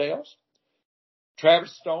Keeneland sales.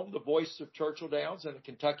 Travis Stone, the voice of Churchill Downs and the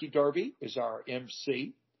Kentucky Derby, is our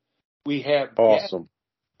MC. We have awesome.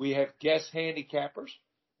 We have guest handicappers,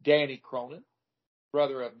 Danny Cronin,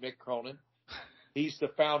 brother of Mick Cronin. He's the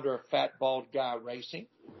founder of Fat Bald Guy Racing.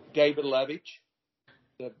 David Levitch,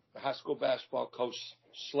 the high school basketball coach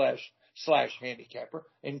slash handicapper,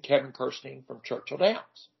 and Kevin Kirstein from Churchill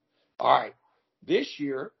Downs. All right. This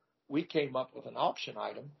year, we came up with an auction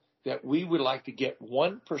item that we would like to get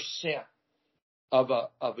 1% of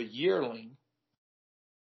a yearling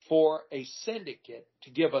for a syndicate to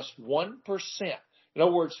give us 1%. In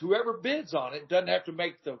other words, whoever bids on it doesn't have to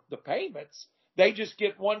make the payments. They just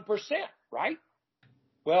get 1%, right?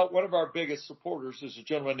 Well, one of our biggest supporters is a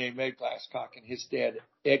gentleman named Ed Glasscock, and his dad,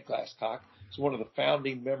 Ed Glasscock, is one of the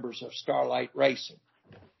founding members of Starlight Racing,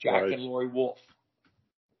 Jack and Lori Wolf.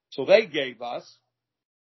 So they gave us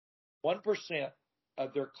 1%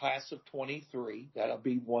 of their class of 23. That'll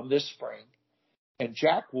be one this spring. And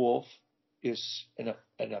Jack Wolf is an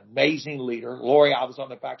amazing leader. Lori, I was on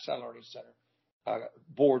the Backside Learning Center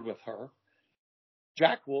board with her.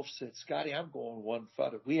 Jack Wolf said, Scotty, I'm going one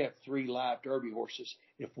further. We have 3 live Derby horses.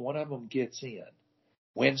 If one of them gets in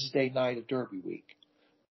Wednesday night of Derby week,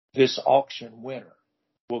 this auction winner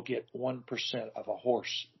will get 1% of a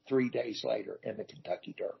horse 3 days later in the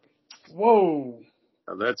Kentucky Derby. Whoa.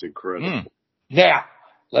 Oh, that's incredible. Now,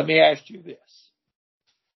 let me ask you this.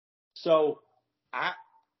 So I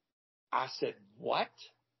said, what?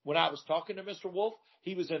 When I was talking to Mr. Wolf,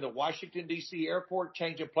 he was in the Washington, D.C. airport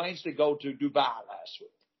changing planes to go to Dubai last week.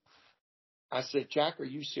 I said, Jack, are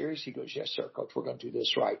you serious? He goes, yes, sir, Coach, we're going to do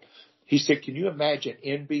this right. He said, can you imagine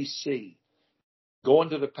NBC going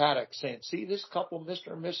to the paddock saying, see this couple,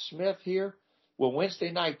 Mr. and Miss Smith here? Well,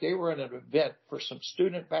 Wednesday night, they were in an event for some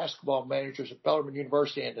student basketball managers at Bellarmine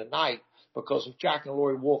University, and tonight, because of Jack and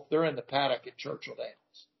Lori Wolf, they're in the paddock at Churchill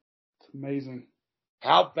Downs. It's amazing.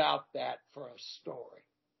 How about that for a story?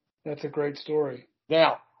 That's a great story.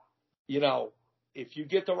 Now, if you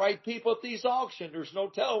get the right people at these auctions, there's no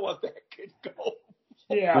telling what that could go.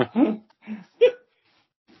 Yeah.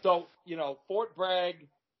 So, Fort Bragg,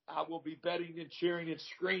 I will be betting and cheering and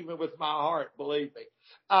screaming with my heart, believe me.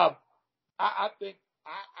 I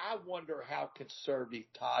wonder how conservative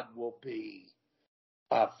Todd will be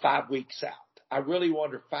 5 weeks out. I really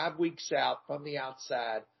wonder 5 weeks out from the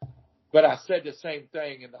outside. But I said the same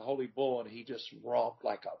thing in the Holy Bull, and he just romped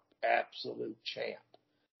like an absolute champ.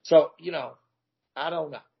 So, I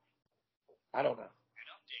don't know.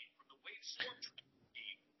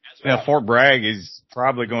 Yeah, Fort Bragg is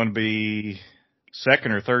probably going to be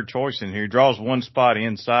second or third choice in here. He draws one spot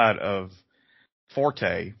inside of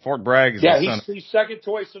Forte. Fort Bragg is he's second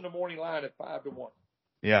choice in the morning line at 5-1.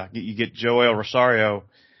 Yeah, you get Joel Rosario,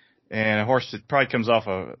 and a horse that probably comes off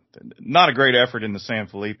not a great effort in the San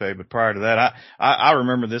Felipe, but prior to that, I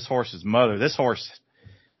remember this horse's mother. This horse,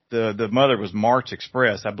 the mother was March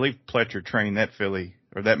Express. I believe Pletcher trained that filly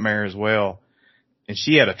or that mare as well, and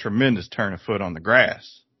she had a tremendous turn of foot on the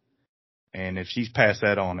grass. And if she's passed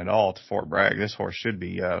that on at all to Fort Bragg, this horse should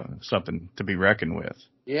be something to be reckoned with.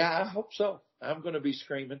 Yeah, I hope so. I'm going to be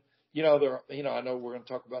screaming. I know we're going to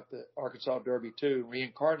talk about the Arkansas Derby too.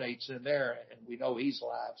 Reincarnate's in there, and we know he's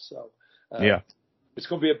live. So yeah, it's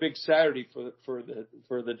going to be a big Saturday for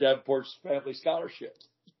the Davenport family scholarship.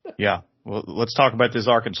 Yeah. Well, let's talk about this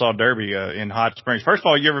Arkansas Derby in Hot Springs. First of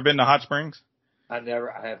all, you ever been to Hot Springs? I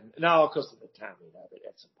haven't. No, because of the timing of it.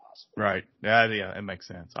 That's impossible. Right. Yeah, it makes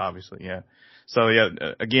sense, obviously. Yeah. So, yeah,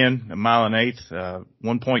 again, a mile and eighth,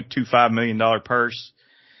 $1.25 million purse.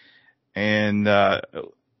 And,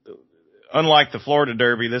 unlike the Florida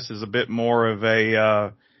Derby, this is a bit more of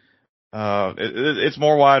it's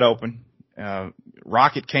more wide open.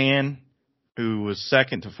 Rocket Can, who was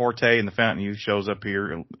second to Forte in the Fountain Youth, shows up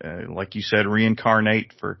here. Like you said,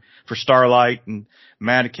 Reincarnate for Starlight and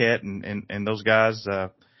Madaket and those guys,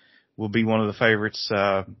 will be one of the favorites,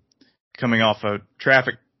 coming off a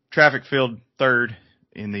traffic filled third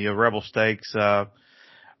in the Rebel Stakes.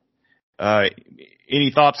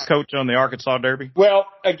 Any thoughts, Coach, on the Arkansas Derby? Well,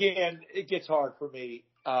 again, it gets hard for me.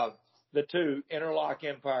 The two, Interlock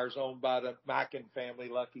Empires, owned by the Mackin family,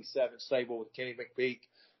 Lucky 7 stable with Kenny McPeak.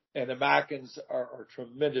 And the Mackins are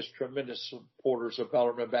tremendous, tremendous supporters of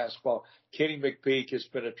Bellarmine basketball. Kenny McPeak has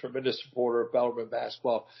been a tremendous supporter of Bellarmine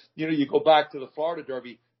basketball. You go back to the Florida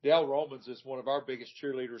Derby, Dale Romans is one of our biggest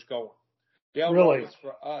cheerleaders going. Dale Romans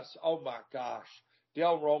for us, oh my gosh.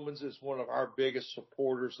 Dale Romans is one of our biggest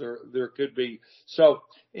supporters there could be. So,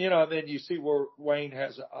 and then you see where Wayne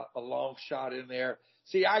has a long shot in there.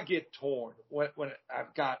 See, I get torn when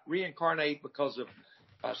I've got Reincarnate because of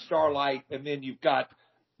Starlight, and then you've got,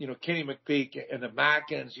 Kenny McPeak and the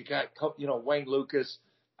Mackins. You got, Wayne Lucas.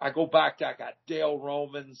 I go back to, I got Dale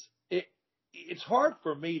Romans. It's hard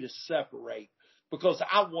for me to separate because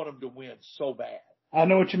I want them to win so bad. I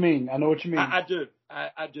know what you mean. I do.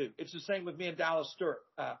 It's the same with me and Dallas Stewart.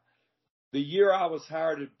 The year I was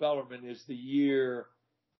hired at Bellarmine is the year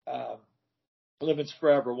Living's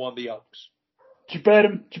Forever won the Oaks. Did you bet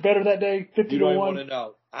him? Did you bet her that day? 50-1? You don't want to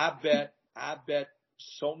know. I bet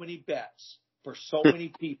so many bets for so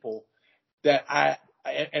many people that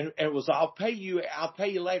and it was, I'll pay you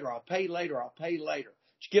later.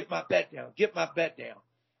 Just get my bet down.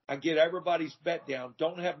 I get everybody's bet down.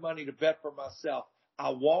 Don't have money to bet for myself.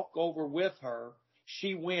 I walk over with her.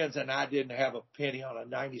 She wins, and I didn't have a penny on a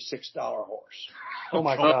 $96 horse. Oh,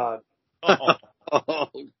 my God. Oh,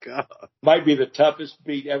 God. Might be the toughest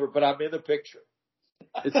beat ever, but I'm in the picture.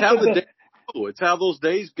 It's how the days go. It's how those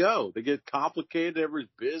days go. They get complicated. Everybody's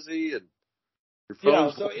busy, and your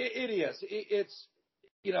phone's so it is. It's,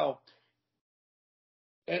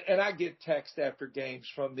 and I get text after games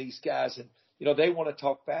from these guys, and, they want to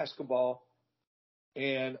talk basketball,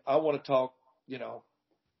 and I want to talk,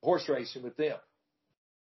 horse racing with them.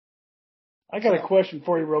 I got a question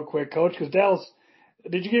for you real quick, Coach, because Dallas,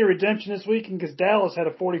 did you get a redemption this weekend? Because Dallas had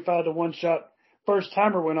a 45-1 shot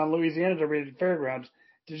first-timer win on Louisiana Derby at the Fairgrounds.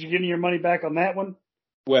 Did you get any of your money back on that one?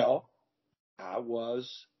 Well, I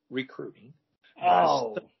was recruiting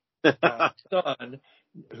my son,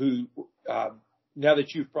 who, now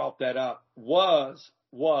that you've brought that up, was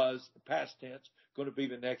the past tense, going to be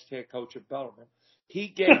the next head coach of Bellarmine. He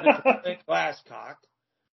gave it to Clint Glasscock.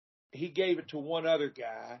 He gave it to one other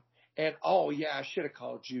guy. And, I should have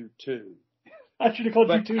called you too. I should have called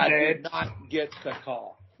you too, Dad. I did not get the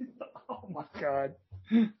call. Oh, my God.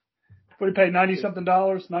 What did he pay, $90-something,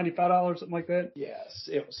 $95, something like that? Yes,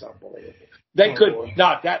 it was unbelievable. They couldn't.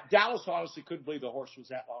 No, Dallas honestly couldn't believe the horse was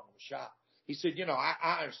that long of a shot. He said,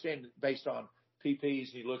 I understand based on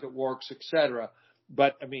PPs and you look at works, et cetera.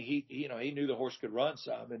 But, I mean, he knew the horse could run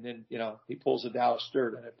some. And then, he pulls a Dallas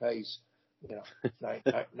Stewart and it pays, $6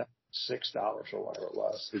 or whatever it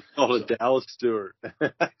was. It's called a Dallas Stewart.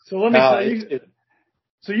 So let me tell you.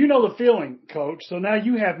 So you know the feeling, Coach. So now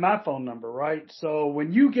you have my phone number, right? So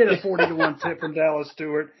when you get a 40-1 tip from Dallas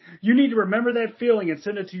Stewart, you need to remember that feeling and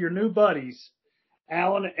send it to your new buddies,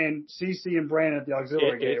 Alan and CC and Brandon at the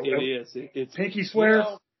auxiliary gate. It is. It's pinky swear.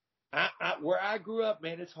 Where I grew up,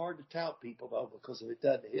 man, it's hard to tout people though, because if it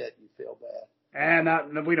doesn't hit, you feel bad.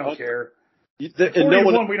 And we don't care. And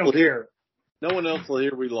 41, we don't care. No one else will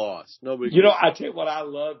hear we lost. Nobody. You know, I tell you what I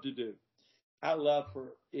love to do. I love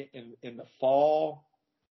in the fall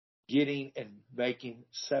getting and making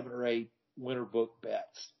 7 or 8 winter book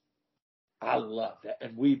bets. I love that.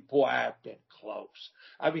 And I've been close.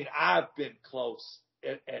 I mean, I've been close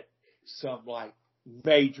at some like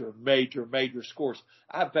major scores.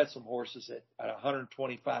 I've bet some horses at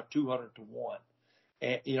 125, 200 to 1.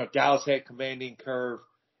 And, you know, Dallas had commanding curve.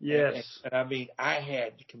 Yes. And I mean, I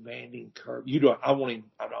had the commanding curve. I'm not going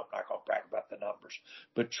to brag about the numbers,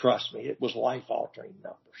 but trust me, it was life altering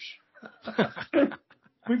numbers.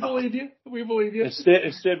 We believe you.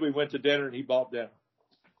 Instead, we went to dinner and he bought dinner.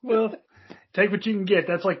 Well, take what you can get.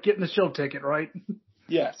 That's like getting the show ticket, right?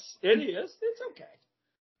 Yes, it is. It's okay.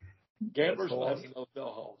 Gamblers letting no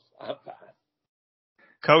holes. I'm fine.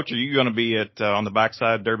 Coach, are you going to be at on the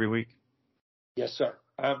backside Derby week? Yes, sir.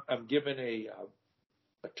 I'm giving a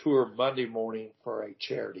tour Monday morning for a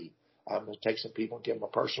charity. I'm going to take some people and give them a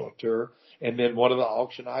personal tour. And then one of the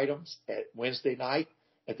auction items at Wednesday night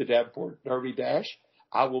at the Davenport Derby Dash,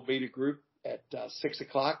 I will meet a group at 6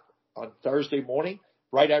 o'clock on Thursday morning,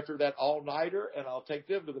 right after that all-nighter, and I'll take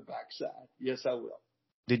them to the backside. Yes, I will.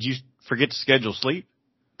 Did you forget to schedule sleep?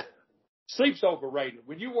 Sleep's overrated.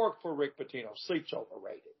 When you work for Rick Pitino, sleep's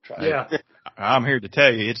overrated. Yeah. I'm here to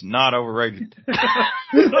tell you it's not overrated.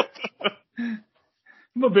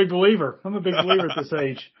 I'm a big believer at this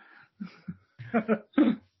age.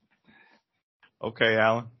 Okay,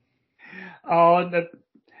 Alan.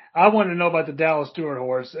 I wanted to know about the Dallas Stewart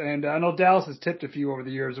horse, and I know Dallas has tipped a few over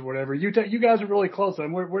the years or whatever. You guys are really close. I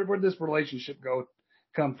mean, where'd this relationship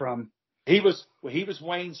come from? He was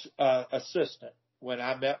Wayne's assistant when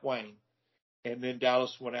I met Wayne, and then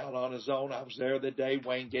Dallas went out on his own. I was there the day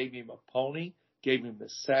Wayne gave him a pony, gave him the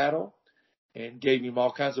saddle, and gave him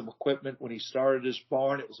all kinds of equipment when he started his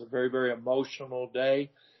barn. It was a very, very emotional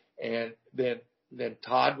day. And then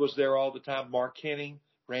Todd was there all the time, Mark Henning,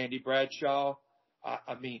 Randy Bradshaw.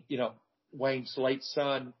 I mean, you know, Wayne's late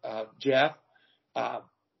son, Jeff.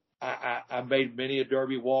 I made many a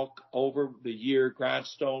Derby walk over the year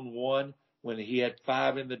Grindstone won when he had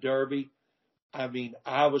 5 in the Derby. I mean,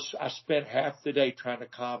 I spent half the day trying to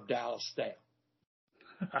calm Dallas down.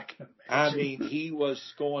 I mean, he was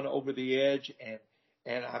going over the edge,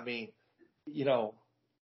 and I mean, you know,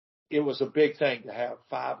 it was a big thing to have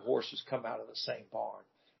 5 horses come out of the same barn.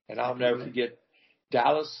 And I'll never forget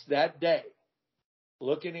Dallas that day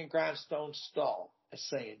looking in Grindstone's stall and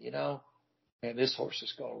saying, you know, man, this horse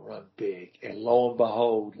is going to run big. And lo and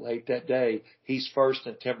behold, late that day, he's first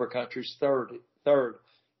and Timber Country's third,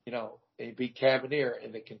 you know, and he beat Cavalier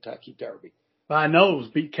in the Kentucky Derby. By nose,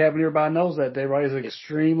 beat Cavalier by nose that day, right? It was an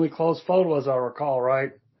extremely close photo, as I recall,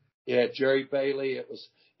 right? Yeah, Jerry Bailey.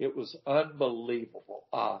 It was unbelievable.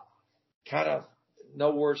 Kind of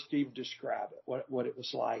no words to even describe it, what it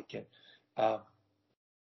was like. And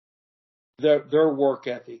their work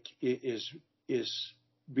ethic is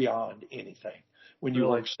beyond anything. When you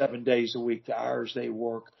work 7 days a week, the hours they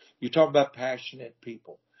work, you talk about passionate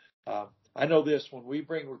people. I know this, when we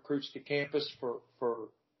bring recruits to campus for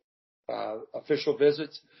official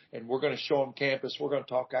visits, and we're going to show them campus. We're going to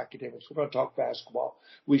talk academics. We're going to talk basketball.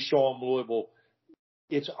 We show them Louisville.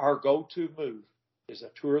 It's our go-to move is a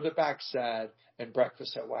tour of the backside and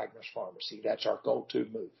breakfast at Wagner's Pharmacy. That's our go-to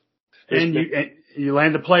move. And you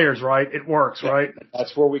land the players, right? It works, right?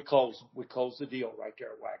 That's where we close. We close the deal right there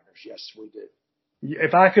at Wagner's. Yes, we did.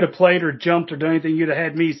 If I could have played or jumped or done anything, you'd have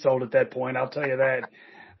had me sold at that point. I'll tell you that.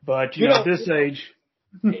 But you know, at this age,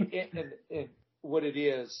 and what it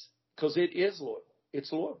is. Because it is Louisville.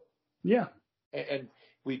 It's Louisville. Yeah. And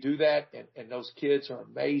we do that, and those kids are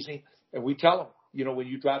amazing. And we tell them, you know, when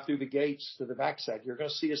you drive through the gates to the backside, you're going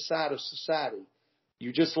to see a side of society.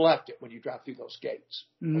 You just left it when you drive through those gates.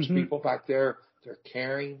 Mm-hmm. Those people back there, they're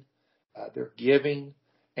caring, they're giving.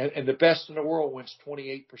 And the best in the world wins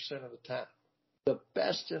 28% of the time. The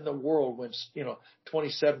best in the world wins, you know,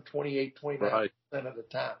 27, 28, 29% of the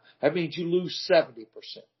time. That means you lose 70%.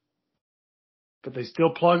 But they still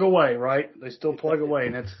plug away, right? They still plug away,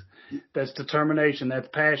 and that's determination, that's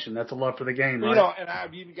passion, that's a love for the game, right? You know, and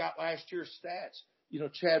I've even got last year's stats. You know,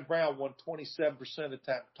 Chad Brown won 27% of the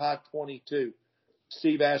time, Todd 22,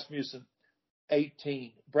 Steve Asmussen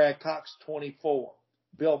 18, Brad Cox 24,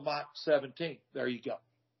 Bill Mott 17. There you go.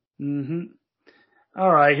 Mm-hmm.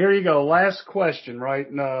 All right, here you go. Last question, right?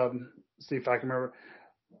 See if I can remember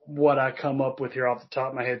what I come up with here off the top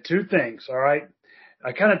of my head. 2 things, all right?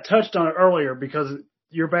 I kind of touched on it earlier because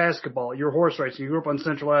your basketball, your horse racing, you grew up on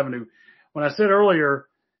Central Avenue. When I said earlier,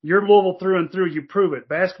 you're Louisville through and through, you prove it.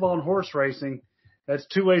 Basketball and horse racing, That's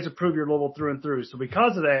 2 ways to prove you're Louisville through and through. So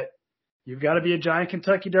because of that, you've got to be a giant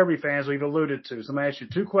Kentucky Derby fan, as we've alluded to. So I'm going to ask you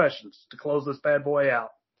 2 questions to close this bad boy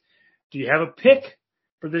out. Do you have a pick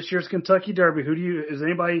for this year's Kentucky Derby? Has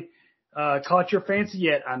anybody caught your fancy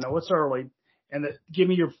yet? I know it's early. And give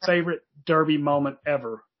me your favorite Derby moment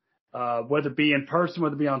ever, whether it be in person,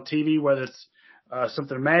 whether it be on TV, whether it's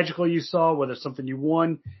something magical you saw, whether it's something you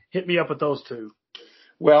won. Hit me up with those 2.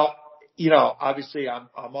 Well, obviously I'm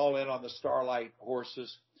all in on the Starlight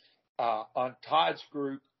horses. On Todd's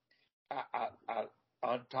group, I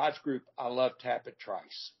love Tapit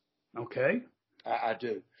Trice. Okay. I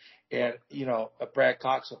do. And, Brad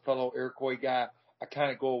Cox, a fellow Iroquois guy, I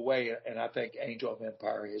kind of go away, and I think Angel of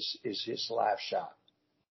Empire is his live shot.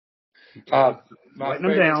 Writing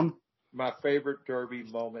them down. My favorite Derby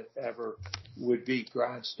moment ever would be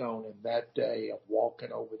Grindstone and that day of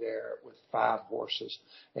walking over there with 5 horses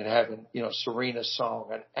and having, Serena's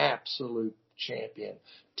Song, an absolute champion.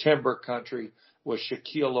 Timber Country with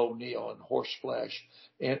Shaquille O'Neal and Horseflesh.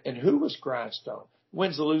 And who was Grindstone?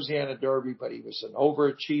 Wins the Louisiana Derby, but he was an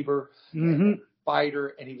overachiever, and a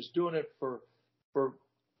fighter, and he was doing it for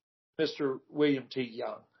Mr. William T.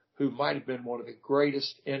 Young, who might have been one of the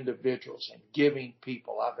greatest individuals and giving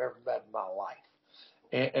people I've ever met in my life.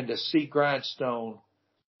 And to see Grindstone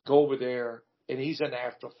go over there, and he's an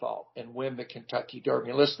afterthought, and win the Kentucky Derby.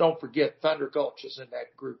 And let's don't forget Thunder Gulch is in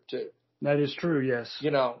that group too. That is true, yes.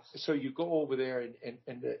 So you go over there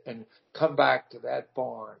and come back to that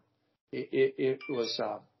barn. It was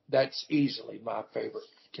that's easily my favorite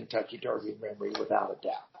Kentucky Derby memory, without a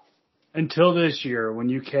doubt. Until this year, when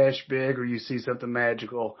you cash big or you see something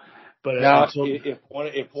magical, but now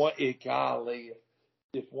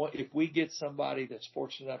if we get somebody that's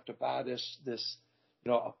fortunate enough to buy this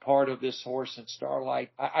a part of this horse in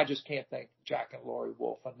Starlight, I just can't thank Jack and Lori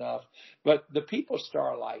Wolf enough. But the people of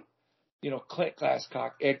Starlight, Clint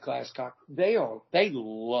Glasscock, Ed Glasscock, they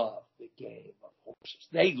love the game of horses.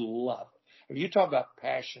 They love it. If you talk about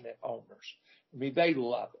passionate owners, they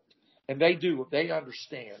love it. And they do. They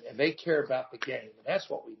understand, and they care about the game, and that's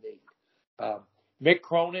what we need. Mick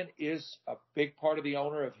Cronin is a big part of the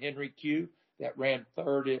owner of Henry Q. that ran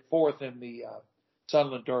 4th in the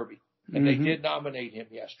Sunland Derby, and they did nominate him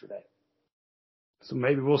yesterday. So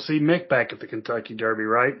maybe we'll see Mick back at the Kentucky Derby,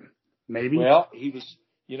 right? Maybe. Well, he was.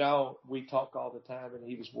 We talk all the time, and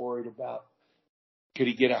he was worried about could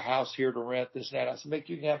he get a house here to rent, this and that. I said, Mick,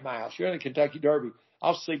 you can have my house. You're in the Kentucky Derby.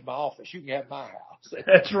 I'll sleep in my office. You can have my house.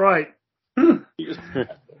 That's right.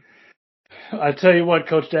 I tell you what,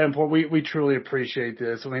 Coach Davenport, we truly appreciate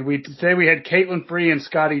this. Today we had Caitlin Free and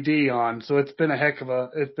Scotty D on, so it's been a heck of a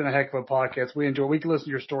podcast. We can listen to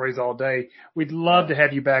your stories all day. We'd love to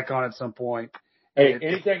have you back on at some point. Hey,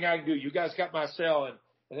 anything I can do. You guys got my cell,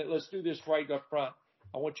 and let's do this right up front.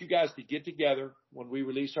 I want you guys to get together when we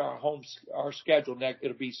release our schedule next.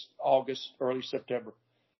 It'll be August, early September.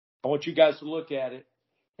 I want you guys to look at it,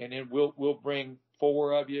 and then we'll bring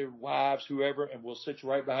 4 of you, wives, whoever, and we'll sit you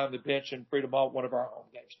right behind the bench in Freedom Hall, one of our home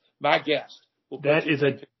games. My guest. That's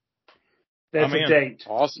a date.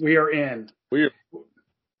 Awesome. We are in.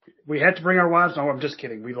 We have to bring our wives. No, I'm just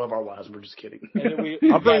kidding. We love our wives. We're just kidding.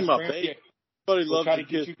 I'll bring my baby. Everybody loves to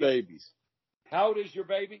kiss babies. How old is your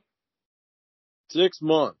baby? 6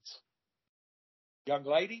 months. Young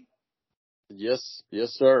lady? Yes,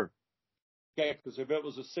 sir. Okay, because if it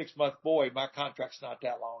was a 6-month boy, my contract's not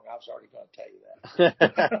that long. I was already going to tell you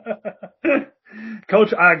that.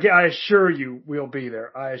 Coach, I assure you we'll be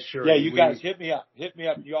there. I assure you. Yeah, you guys hit me up. Hit me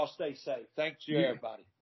up. You all stay safe. Thanks to everybody.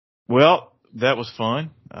 Well, that was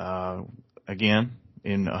fun. Again,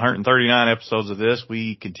 in 139 episodes of this,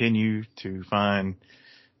 we continue to find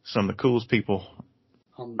some of the coolest people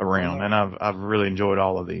around, and I've really enjoyed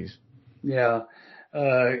all of these. Yeah.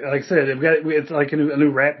 Like I said, it's like a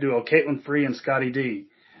new rap duo, Caitlin Free and Scotty D.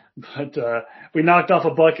 But we knocked off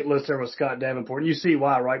a bucket list there with Scott Davenport. And you see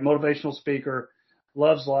why, right? Motivational speaker,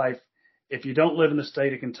 loves life. If you don't live in the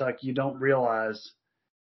state of Kentucky, you don't realize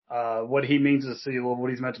what he means to the city of Louisville,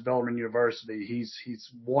 what he's meant to Bellarmine University.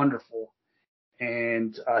 He's wonderful.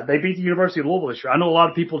 And they beat the University of Louisville this year. I know a lot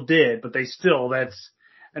of people did, but that's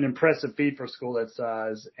an impressive feat for a school that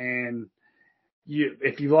size. And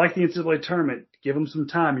if you like the NCAA tournament, give them some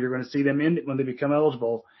time. You're going to see them when they become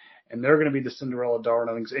eligible, and they're going to be the Cinderella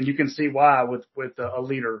darlings. And you can see why with a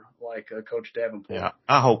leader like Coach Davenport. Yeah,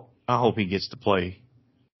 I hope he gets to play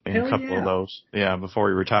in a couple of those. Yeah, before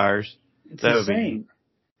he retires. It's insane.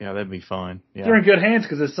 That'd be fun. Yeah. They're in good hands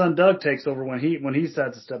because his son Doug takes over when he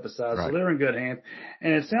decides to step aside. Right. So they're in good hands.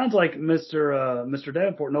 And it sounds like Mr.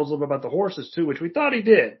 Davenport knows a little bit about the horses too, which we thought he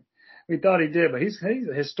did. We thought he did, but he's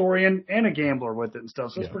a historian and a gambler with it and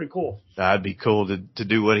stuff. So it's pretty cool. That'd be cool to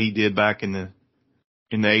do what he did back in the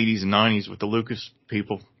 80s and 90s with the Lucas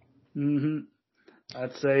people.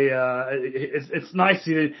 I'd say it's nice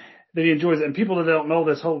that he enjoys it. And people that don't know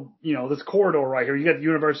this whole, this corridor right here, you got the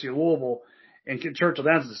University of Louisville and Churchill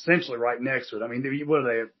Downs is essentially right next to it. I mean, what are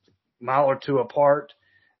they, a mile or two apart?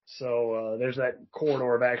 So there's that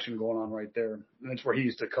corridor of action going on right there. And that's where he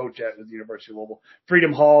used to coach at the University of Louisville.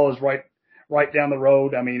 Freedom Hall is right down the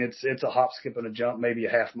road. I mean, it's a hop, skip, and a jump, maybe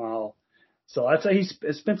a half mile. So I'd say he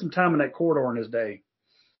spent some time in that corridor in his day.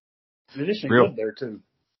 In addition, he lived there too.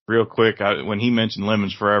 Real quick, when he mentioned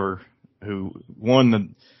Lemons Forever, who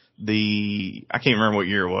won the I can't remember what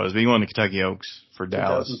year it was, but he won the Kentucky Oaks for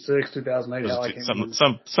Dallas. 2006,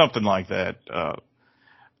 2008, something like that.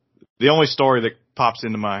 The only story that pops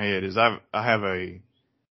into my head is I have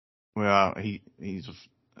he's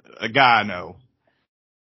a guy I know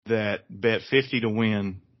that bet 50 to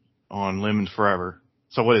win on Lemons Forever.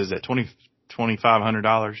 So what is that,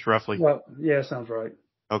 $2,500 roughly? Well, yeah, sounds right.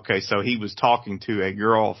 Okay, so he was talking to a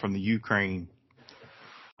girl from the Ukraine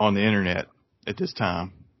on the internet at this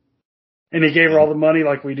time. And he gave her all the money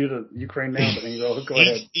like we do to Ukraine now, but go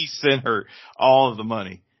ahead. He sent her all of the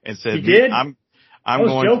money and said, he did? I'm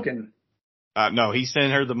joking. No, he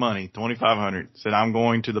sent her the money, $2,500. Said, I'm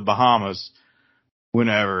going to the Bahamas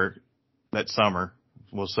whenever that summer,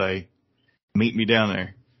 we'll say, meet me down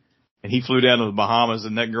there. And he flew down to the Bahamas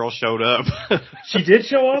and that girl showed up. She did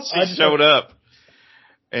show up? She showed up.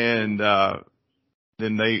 And,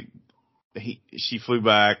 then she flew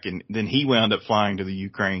back and then he wound up flying to the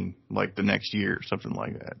Ukraine like the next year or something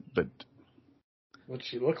like that. But what'd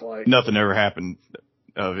she look like? Nothing ever happened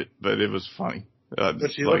of it, but it was funny.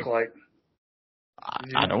 What'd she look like?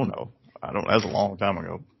 I don't know. That was a long time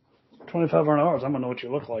ago. $2,500. I'm gonna know what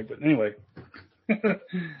you look like, but anyway,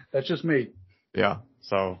 that's just me. Yeah.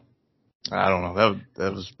 So I don't know.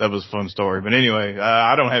 That was a fun story. But anyway,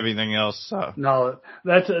 I don't have anything else. No,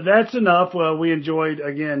 that's enough. Well, we enjoyed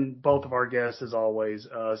again both of our guests as always.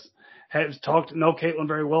 Have know Caitlin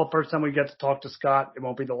very well. First time we got to talk to Scott. It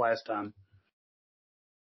won't be the last time.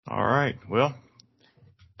 All right. Well,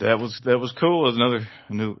 that was cool. It was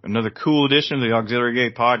another cool edition of the Auxiliary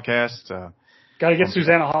Gate podcast. Got to get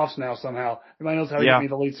Susanna Hoffs now somehow. Everybody knows how to get me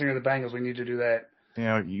the lead singer of the Bengals. We need to do that.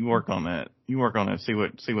 Yeah, you work on that. See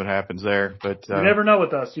what happens there. But you never know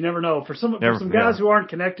with us. You never know. For some guys who aren't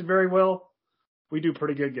connected very well, we do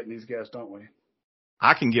pretty good getting these guests, don't we?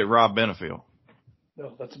 I can get Rob Benefield.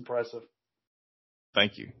 Oh, that's impressive.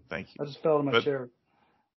 Thank you. I just fell in my chair.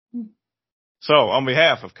 So, on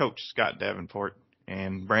behalf of Coach Scott Davenport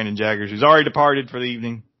and Brandon Jaggers, who's already departed for the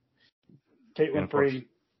evening, Caitlin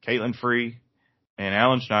Free, and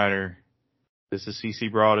Alan Schneider, this is CC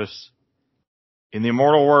Broaddus. In the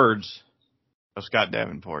immortal words of Scott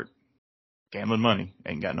Davenport, gambling money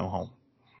ain't got no home.